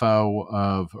main foe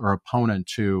of or opponent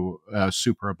to a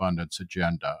superabundance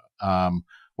agenda?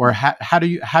 Or how do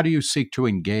you seek to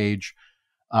engage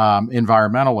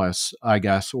environmentalists, I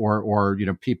guess, or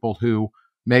people who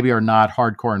maybe are not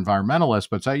hardcore environmentalists,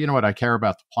 but say, I care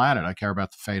about the planet. I care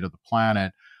about the fate of the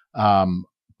planet.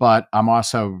 But I'm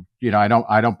also, I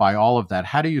don't buy all of that.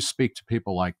 How do you speak to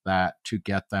people like that to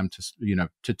get them to,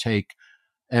 to take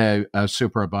a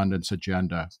superabundance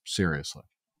agenda seriously?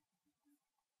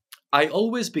 I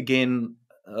always begin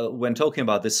when talking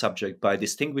about this subject by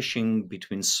distinguishing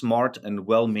between smart and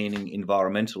well-meaning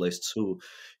environmentalists who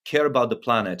care about the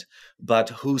planet, but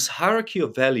whose hierarchy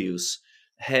of values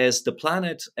has the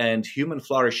planet and human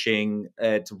flourishing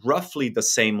at roughly the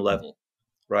same level,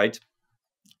 right?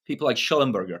 People like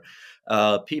Schellenberger,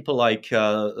 people like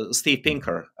Steve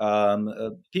Pinker,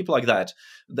 people like that.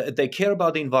 They care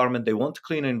about the environment. They want a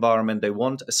clean environment. They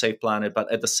want a safe planet.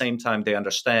 But at the same time, they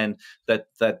understand that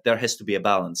there has to be a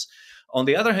balance. On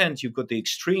the other hand, you've got the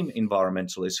extreme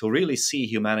environmentalists who really see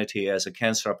humanity as a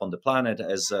cancer upon the planet,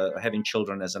 as having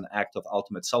children as an act of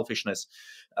ultimate selfishness,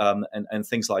 and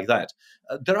things like that.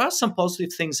 There are some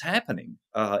positive things happening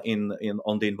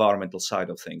on the environmental side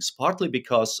of things, partly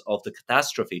because of the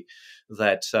catastrophe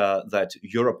that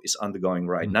Europe is undergoing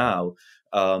right now.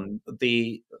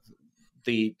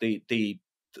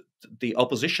 The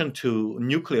opposition to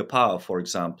nuclear power, for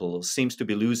example, seems to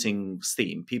be losing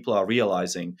steam. People are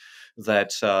realizing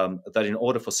that in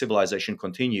order for civilization to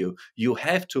continue, you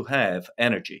have to have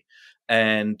energy.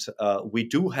 And we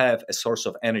do have a source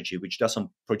of energy which doesn't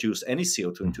produce any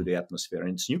CO2 into the atmosphere,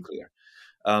 and it's nuclear.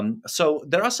 So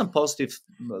there are some positive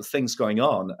things going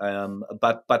on.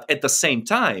 But at the same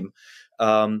time,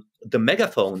 the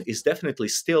megaphone is definitely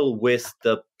still with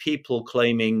the people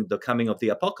claiming the coming of the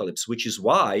apocalypse, which is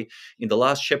why in the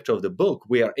last chapter of the book,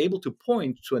 we are able to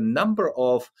point to a number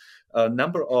of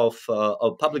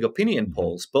public opinion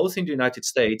polls, both in the United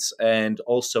States and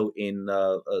also in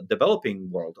developing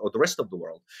world or the rest of the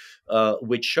world,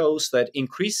 which shows that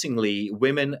increasingly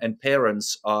women and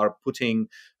parents are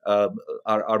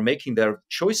making their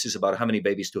choices about how many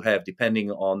babies to have, depending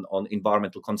on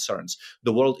environmental concerns.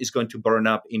 The world is going to burn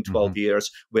up in 12 years.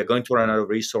 We're going to run out of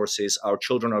resources. Our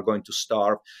children are going to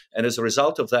starve. And as a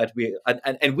result of that,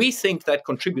 we think that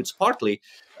contributes partly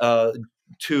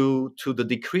to the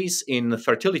decrease in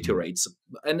fertility rates.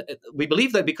 And we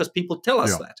believe that because people tell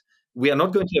us that. We are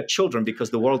not going to have children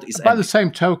because the world is By the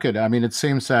same token, I mean, it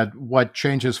seems that what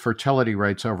changes fertility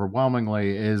rates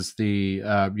overwhelmingly is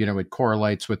it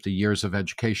correlates with the years of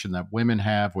education that women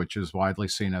have, which is widely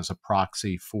seen as a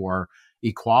proxy for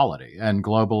equality, and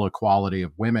global equality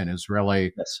of women is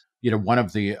really, Yes. one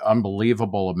of the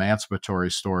unbelievable emancipatory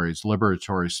stories,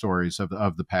 liberatory stories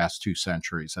of the past 2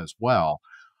 centuries as well.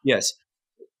 Yes.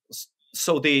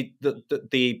 So the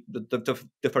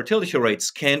fertility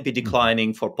rates can be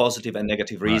declining for positive and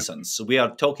negative Right. reasons. So we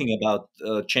are talking about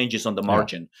changes on the Yeah.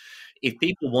 margin. If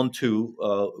people want to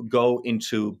go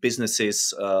into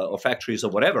businesses or factories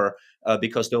or whatever,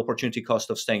 because the opportunity cost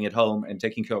of staying at home and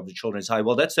taking care of the children is high,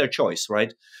 well, that's their choice,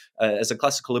 right? As a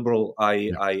classical liberal,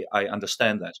 Yeah. I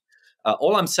understand that.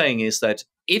 All I'm saying is that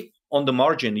if on the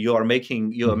margin you are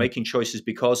making choices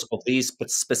because of these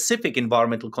specific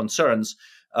environmental concerns,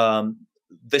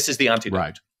 this is the antidote.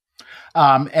 Right.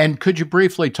 And could you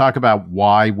briefly talk about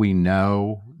why we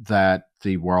know that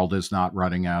the world is not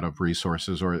running out of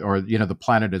resources, or the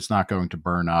planet is not going to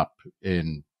burn up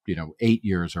in 8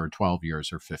 years or 12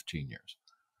 years or 15 years?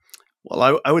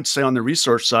 Well, I would say on the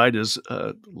resource side is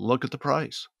look at the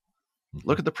price. Mm-hmm.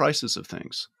 Look at the prices of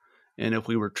things. And if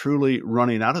we were truly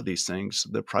running out of these things,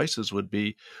 the prices would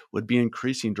be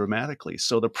increasing dramatically.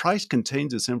 So the price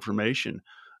contains this information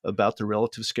about the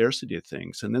relative scarcity of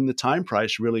things. And then the time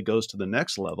price really goes to the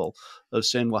next level of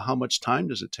saying, well, how much time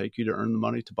does it take you to earn the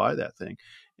money to buy that thing?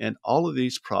 And all of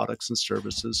these products and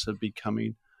services have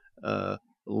becoming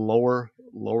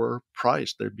lower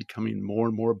priced. They're becoming more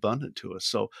and more abundant to us.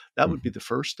 So that would be the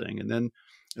first thing. And then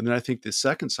I think the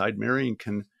second side, Marian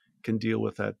can deal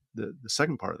with that, the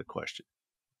second part of the question.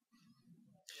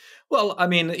 Well, I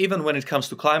mean, even when it comes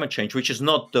to climate change, which is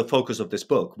not the focus of this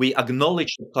book, we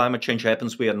acknowledge that climate change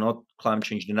happens. We are not climate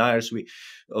change deniers. We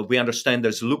understand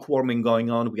there's lukewarming going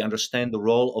on. We understand the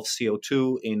role of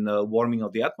CO2 in warming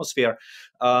of the atmosphere.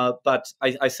 But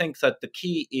I think that the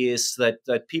key is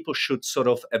that people should sort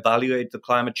of evaluate the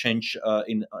climate change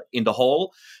in the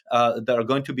whole. There are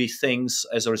going to be things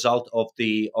as a result of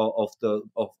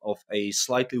a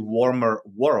slightly warmer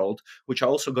world, which are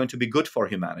also going to be good for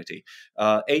humanity.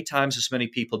 8 times as many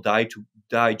people die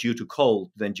due to cold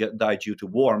than die due to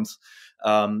warmth.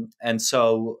 And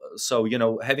so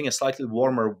having a slightly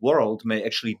warmer world may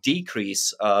actually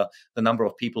decrease the number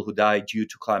of people who die due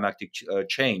to climatic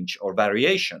change or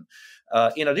variation.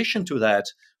 In addition to that,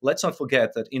 let's not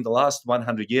forget that in the last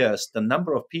 100 years, the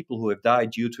number of people who have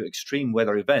died due to extreme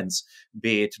weather events,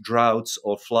 be it droughts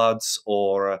or floods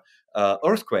or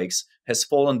earthquakes, has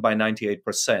fallen by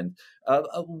 98%.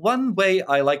 One way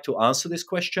I like to answer this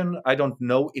question, I don't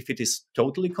know if it is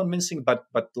totally convincing, but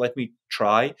let me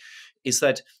try, is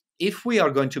that if we are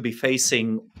going to be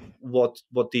facing what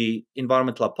the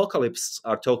environmental apocalypse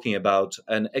are talking about,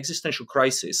 an existential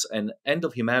crisis, an end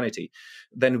of humanity,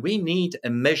 then we need a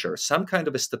measure, some kind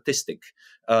of a statistic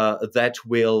that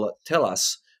will tell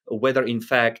us whether in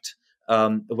fact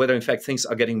things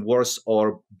are getting worse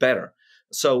or better.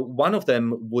 So one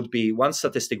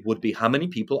statistic would be how many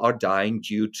people are dying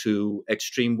due to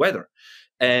extreme weather.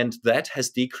 And that has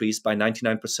decreased by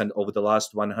 99% over the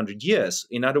last 100 years.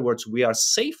 In other words, we are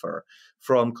safer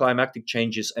from climatic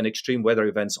changes and extreme weather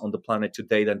events on the planet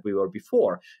today than we were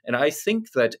before. And I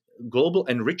think that global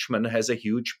enrichment has a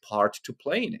huge part to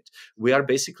play in it. We are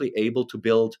basically able to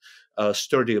build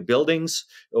sturdier buildings.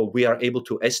 We are able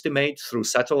to estimate through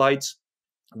satellites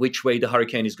which way the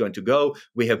hurricane is going to go.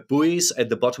 We have buoys at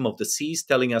the bottom of the seas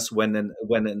telling us when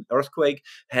an earthquake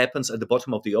happens at the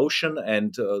bottom of the ocean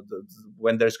and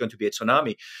when there's going to be a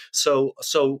tsunami. So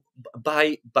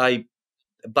by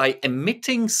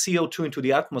emitting CO2 into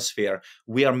the atmosphere,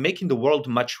 we are making the world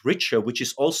much richer, which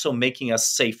is also making us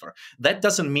safer. That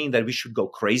doesn't mean that we should go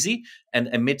crazy and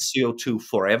emit CO2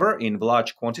 forever in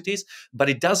large quantities, but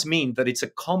it does mean that it's a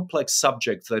complex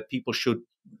subject that people should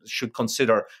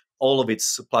consider all of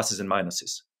its pluses and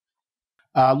minuses.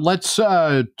 Let's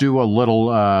do a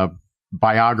little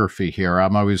biography here.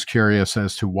 I'm always curious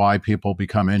as to why people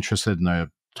become interested in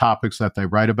the topics that they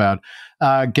write about.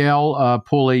 Gale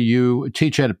Pooley, you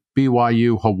teach at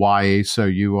BYU Hawaii, so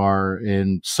you are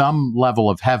in some level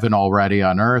of heaven already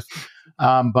on Earth.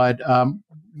 But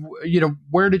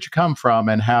where did you come from,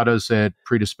 and how does it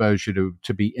predispose you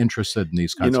to be interested in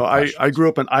these kinds of questions? I grew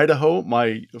up in Idaho.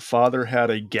 My father had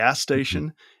a gas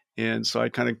station. And so I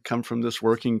kind of come from this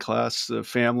working class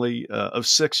family of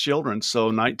 6 children. So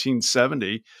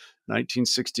 1970,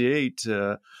 1968,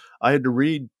 I had to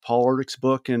read Paul Erdrich's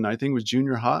book, and I think it was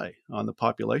junior high, on the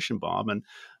population bomb. And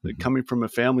coming from a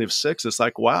family of 6, it's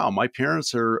like, wow, my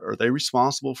parents are they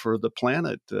responsible for the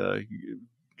planet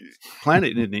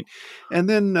ending? And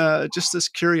then just this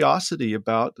curiosity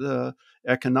about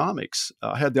economics.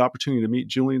 I had the opportunity to meet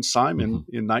Julian Simon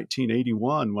in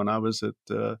 1981 when I was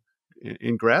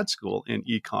in grad school in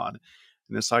econ.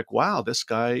 And it's like, wow, this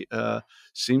guy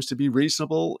seems to be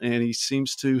reasonable, and he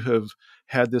seems to have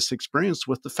had this experience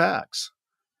with the facts.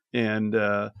 And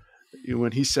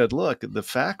when he said, look, the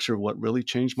facts are what really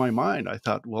changed my mind, I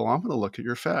thought, well, I'm going to look at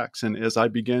your facts. And as I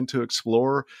began to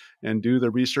explore and do the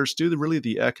research, really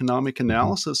the economic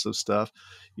analysis of stuff,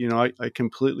 I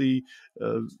completely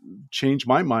changed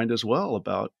my mind as well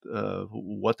about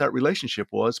what that relationship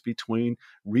was between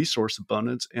resource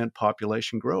abundance and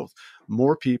population growth.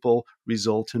 More people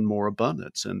result in more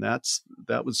abundance. And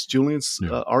that was Julian's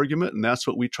argument. And that's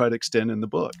what we try to extend in the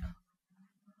book.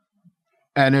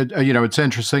 And it's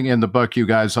interesting in the book. You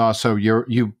guys also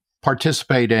you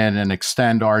participate in and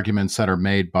extend arguments that are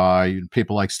made by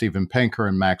people like Steven Pinker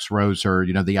and Max Roser.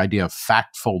 The idea of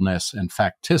factfulness and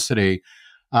facticity.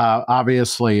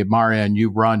 Obviously, Marian, you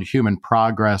run Human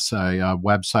Progress, a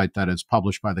website that is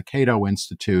published by the Cato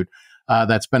Institute.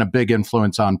 That's been a big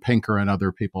influence on Pinker and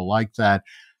other people like that.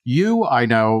 You, I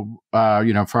know,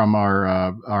 from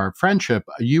our friendship,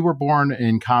 you were born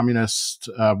in communist,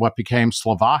 what became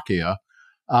Slovakia.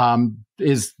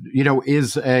 Is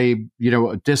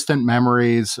distant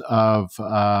memories of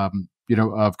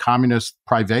communist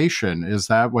privation. Is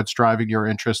that what's driving your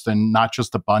interest in not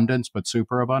just abundance, but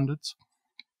superabundance?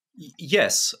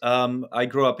 Yes. I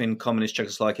grew up in communist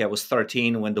Czechoslovakia. I was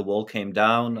 13 when the wall came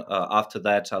down. After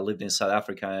that, I lived in South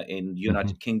Africa, in the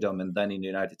United Kingdom, and then in the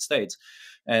United States.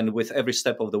 And with every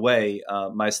step of the way,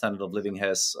 my standard of living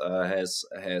has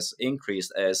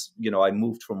increased as, I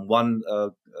moved from one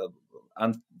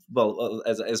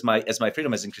as my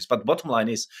freedom has increased. But the bottom line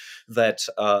is that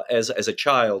as a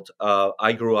child,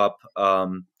 I grew up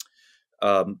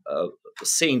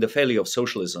seeing the failure of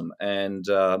socialism, and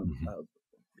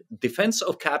defense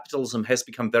of capitalism has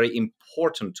become very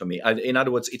important to me. In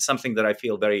other words, it's something that I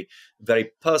feel very,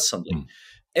 very personally.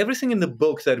 Everything in the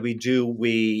book that we do,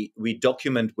 we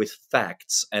document with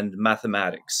facts and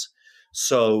mathematics.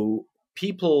 So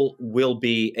people will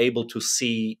be able to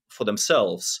see for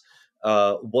themselves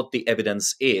what the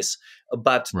evidence is.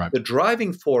 But the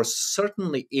driving force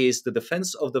certainly is the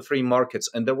defense of the free markets.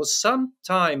 And there was some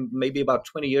time, maybe about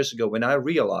 20 years ago, when I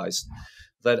realized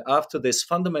that after this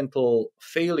fundamental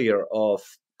failure of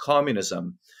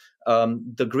communism,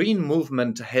 the green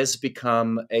movement has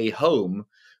become a home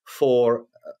for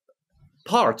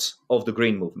parts of the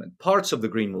green movement. Parts of the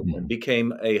green movement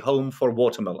became a home for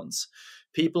watermelons.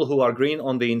 People who are green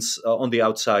on the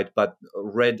outside, but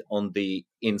red on the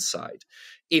inside.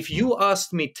 If you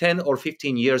asked me 10 or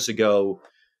 15 years ago,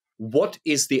 what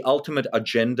is the ultimate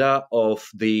agenda of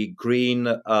the green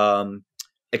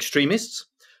extremists,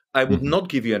 I would not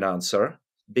give you an answer,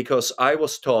 because I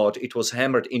was taught, it was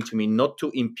hammered into me, not to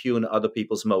impugn other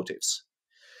people's motives.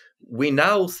 We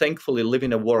now thankfully live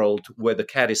in a world where the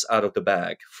cat is out of the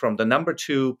bag, from the number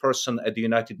 2 person at the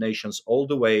United Nations all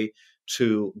the way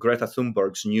to Greta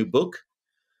Thunberg's new book.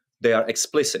 They are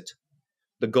explicit.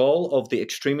 The goal of the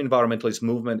extreme environmentalist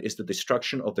movement is the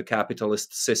destruction of the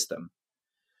capitalist system.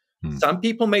 Some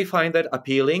people may find that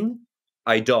appealing.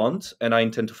 I don't, and I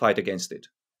intend to fight against it.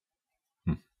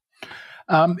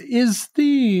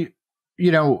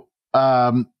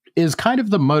 Is kind of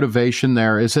the motivation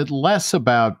there, is it less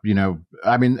about,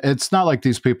 it's not like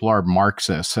these people are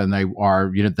Marxists and they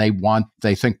are,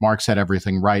 they think Marx had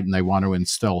everything right and they want to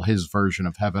instill his version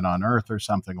of heaven on earth or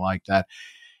something like that.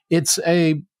 It's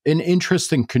an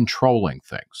interest in controlling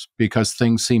things, because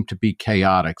things seem to be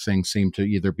chaotic. Things seem to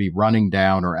either be running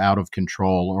down or out of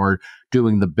control, or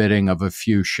doing the bidding of a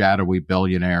few shadowy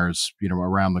billionaires,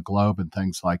 around the globe and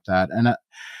things like that. And,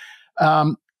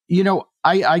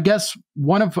 I guess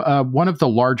one of the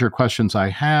larger questions I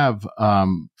have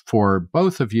for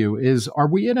both of you is, are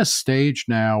we in a stage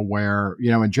now where,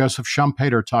 and Joseph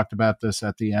Schumpeter talked about this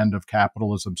at the end of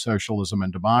Capitalism, Socialism,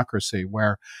 and Democracy,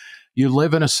 where you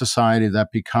live in a society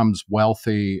that becomes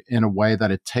wealthy in a way that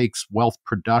it takes wealth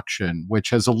production,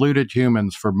 which has eluded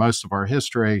humans for most of our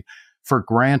history, for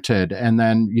granted. And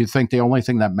then you think the only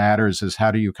thing that matters is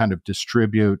how do you kind of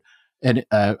distribute a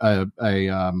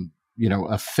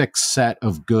fixed set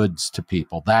of goods to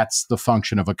people. That's the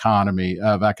function of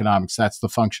economics. That's the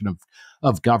function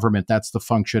of government. That's the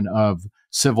function of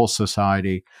civil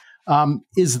society.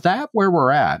 Is that where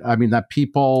we're at? I mean, that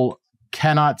people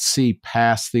cannot see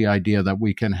past the idea that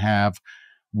we can have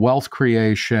wealth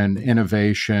creation,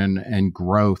 innovation, and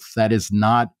growth that is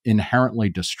not inherently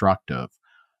destructive.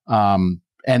 And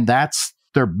that's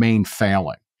their main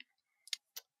failing.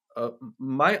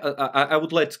 I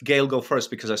would let Gale go first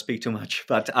because I speak too much,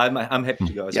 but I'm happy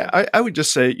to go. I would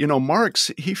just say, Marx,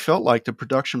 he felt like the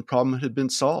production problem had been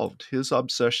solved. His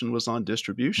obsession was on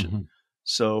distribution.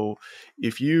 So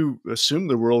if you assume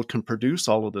the world can produce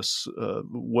all of this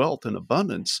wealth and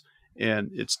abundance,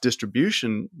 and it's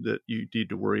distribution that you need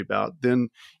to worry about, then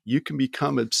you can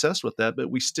become obsessed with that. But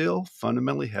we still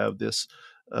fundamentally have this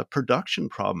production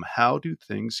problem. How do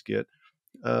things get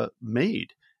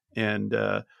made? And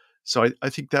so I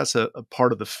think that's a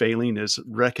part of the failing, is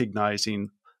recognizing.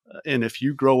 And if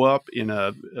you grow up in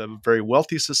a very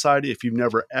wealthy society, if you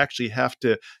never actually have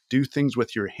to do things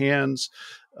with your hands,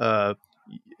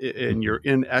 and you're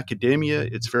in academia,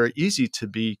 it's very easy to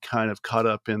be kind of caught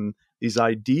up in these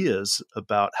ideas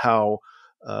about how,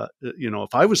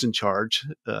 if I was in charge,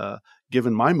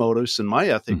 given my motives and my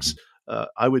ethics,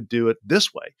 I would do it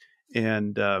this way.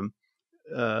 And,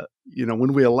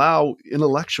 when we allow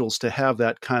intellectuals to have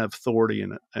that kind of authority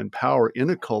and power in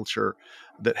a culture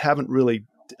that haven't really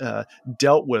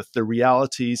dealt with the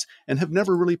realities and have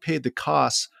never really paid the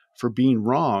costs for being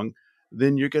wrong,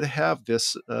 then you're going to have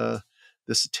this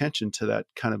attention to that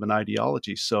kind of an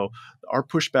ideology. So our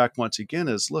pushback once again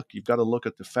is, look, you've got to look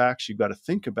at the facts. You've got to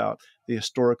think about the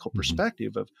historical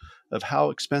perspective of how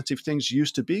expensive things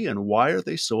used to be and why are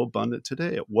they so abundant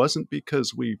today. It wasn't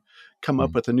because we've come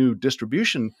up with a new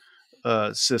distribution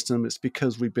system. It's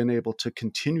because we've been able to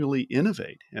continually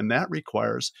innovate, and that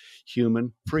requires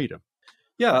human freedom.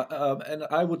 Yeah, and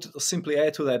I would simply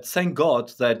add to that, thank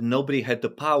God that nobody had the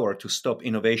power to stop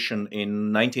innovation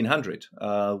in 1900,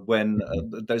 when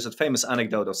there's a famous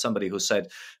anecdote of somebody who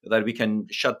said that we can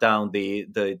shut down the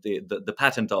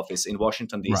patent office in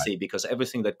Washington, D.C., because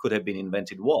everything that could have been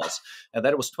invented was. And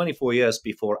that was 24 years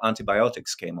before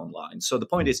antibiotics came online. So the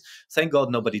point is, thank God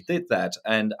nobody did that.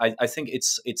 And I think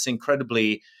it's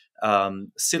incredibly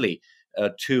silly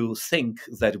to think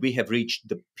that we have reached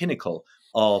the pinnacle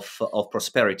of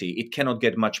prosperity. It cannot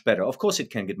get much better. Of course, it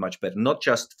can get much better, not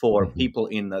just for people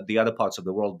in the other parts of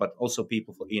the world, but also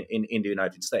people in the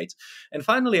United States. And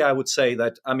finally, I would say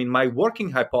that, my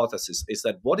working hypothesis is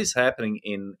that what is happening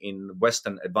in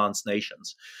Western advanced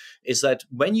nations is that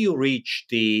when you reach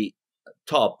the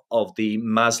top of the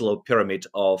Maslow pyramid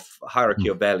of hierarchy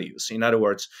of values. In other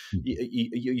words,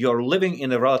 you're living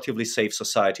in a relatively safe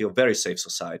society, or very safe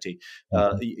society.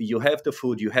 You have the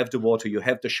food, you have the water, you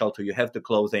have the shelter, you have the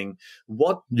clothing.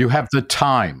 What you have the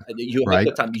time, have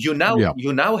the time.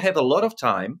 You now have a lot of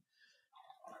time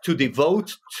to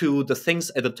devote to the things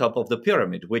at the top of the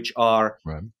pyramid, which are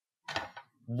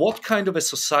what kind of a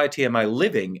society am I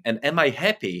living, and am I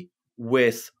happy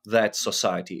with that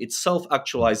society? It's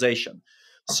self-actualization.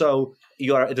 So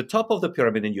you are at the top of the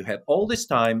pyramid and you have all this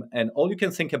time, and all you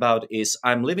can think about is,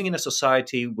 I'm living in a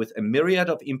society with a myriad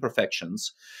of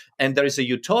imperfections, and there is a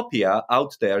utopia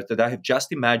out there that I have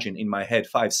just imagined in my head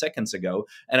 5 seconds ago,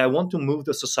 and I want to move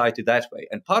the society that way.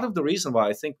 And part of the reason why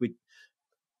I think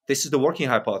this is the working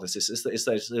hypothesis, is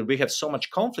that we have so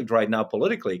much conflict right now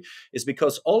politically, is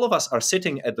because all of us are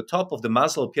sitting at the top of the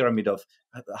Maslow pyramid of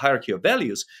hierarchy of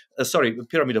values,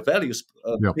 pyramid of values,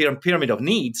 pyramid of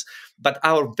needs, but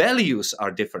our values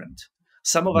are different.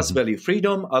 Some of us value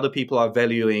freedom, other people are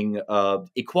valuing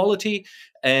equality,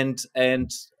 and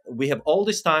we have all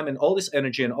this time and all this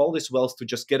energy and all this wealth to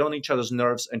just get on each other's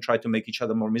nerves and try to make each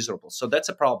other more miserable. So that's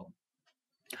a problem.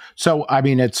 So,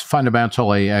 it's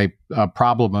fundamentally a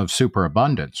problem of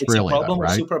superabundance, it's really. It's a problem right?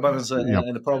 of superabundance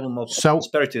and a problem of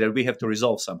prosperity that we have to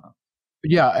resolve somehow.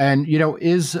 Yeah, and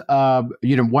is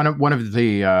one of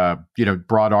the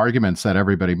broad arguments that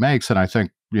everybody makes, and I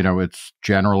think it's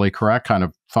generally correct, kind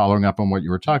of following up on what you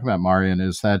were talking about, Marian,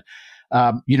 is that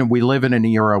we live in an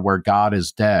era where God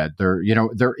is dead.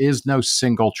 There is no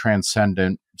single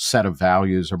transcendent set of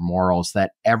values or morals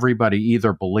that everybody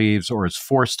either believes or is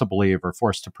forced to believe or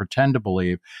forced to pretend to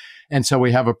believe. And so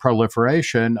we have a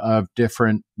proliferation of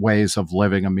different ways of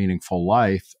living a meaningful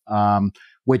life,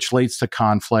 which leads to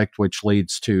conflict, which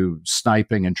leads to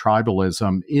sniping and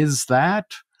tribalism. Is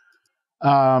that,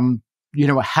 how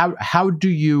do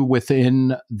you,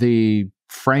 within the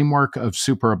framework of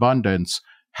superabundance,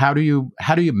 how do you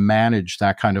manage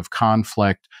that kind of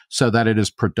conflict so that it is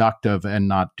productive and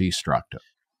not destructive?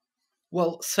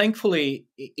 Well, thankfully,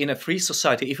 in a free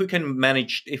society, if we can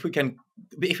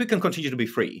continue to be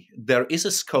free, there is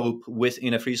a scope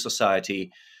within a free society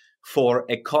for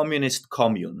a communist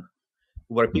commune,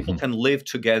 where people can live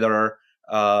together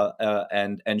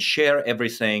and share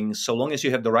everything. So long as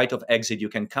you have the right of exit, you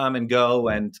can come and go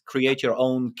and create your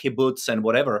own kibbutz and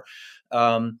whatever.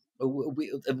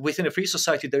 Within a free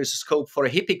society, there is a scope for a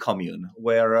hippie commune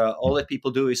where all that people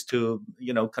do is to,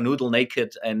 canoodle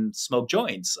naked and smoke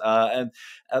joints.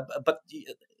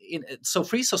 So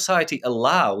free society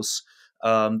allows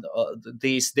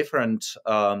these different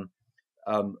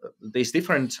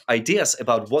ideas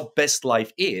about what best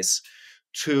life is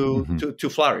to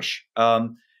flourish.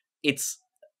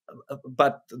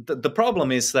 But the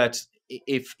problem is that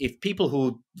if people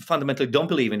who fundamentally don't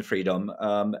believe in freedom,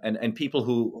 and people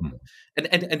who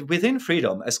and within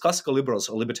freedom, as classical liberals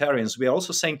or libertarians, we are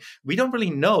also saying we don't really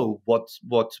know what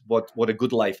a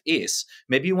good life is.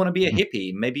 Maybe you want to be a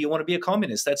hippie, maybe you want to be a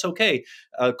communist. That's okay.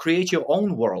 Create your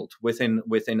own world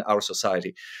within our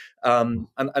society. And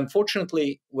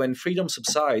unfortunately, when freedom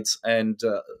subsides and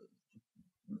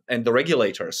the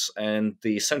regulators and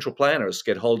the central planners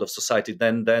get hold of society,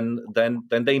 then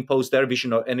they impose their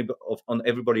vision on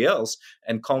everybody else,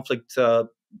 and conflict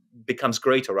becomes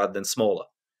greater rather than smaller.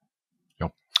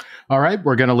 Yep. All right,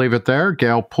 we're going to leave it there.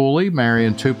 Gale Pooley,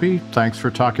 Marian Tupy, thanks for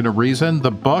talking to Reason.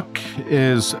 The book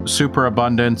is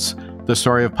Superabundance, the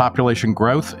story of population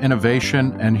growth,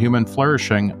 innovation, and human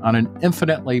flourishing on an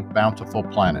infinitely bountiful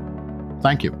planet.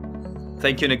 Thank you.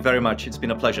 Thank you, Nick, very much. It's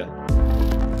been a pleasure.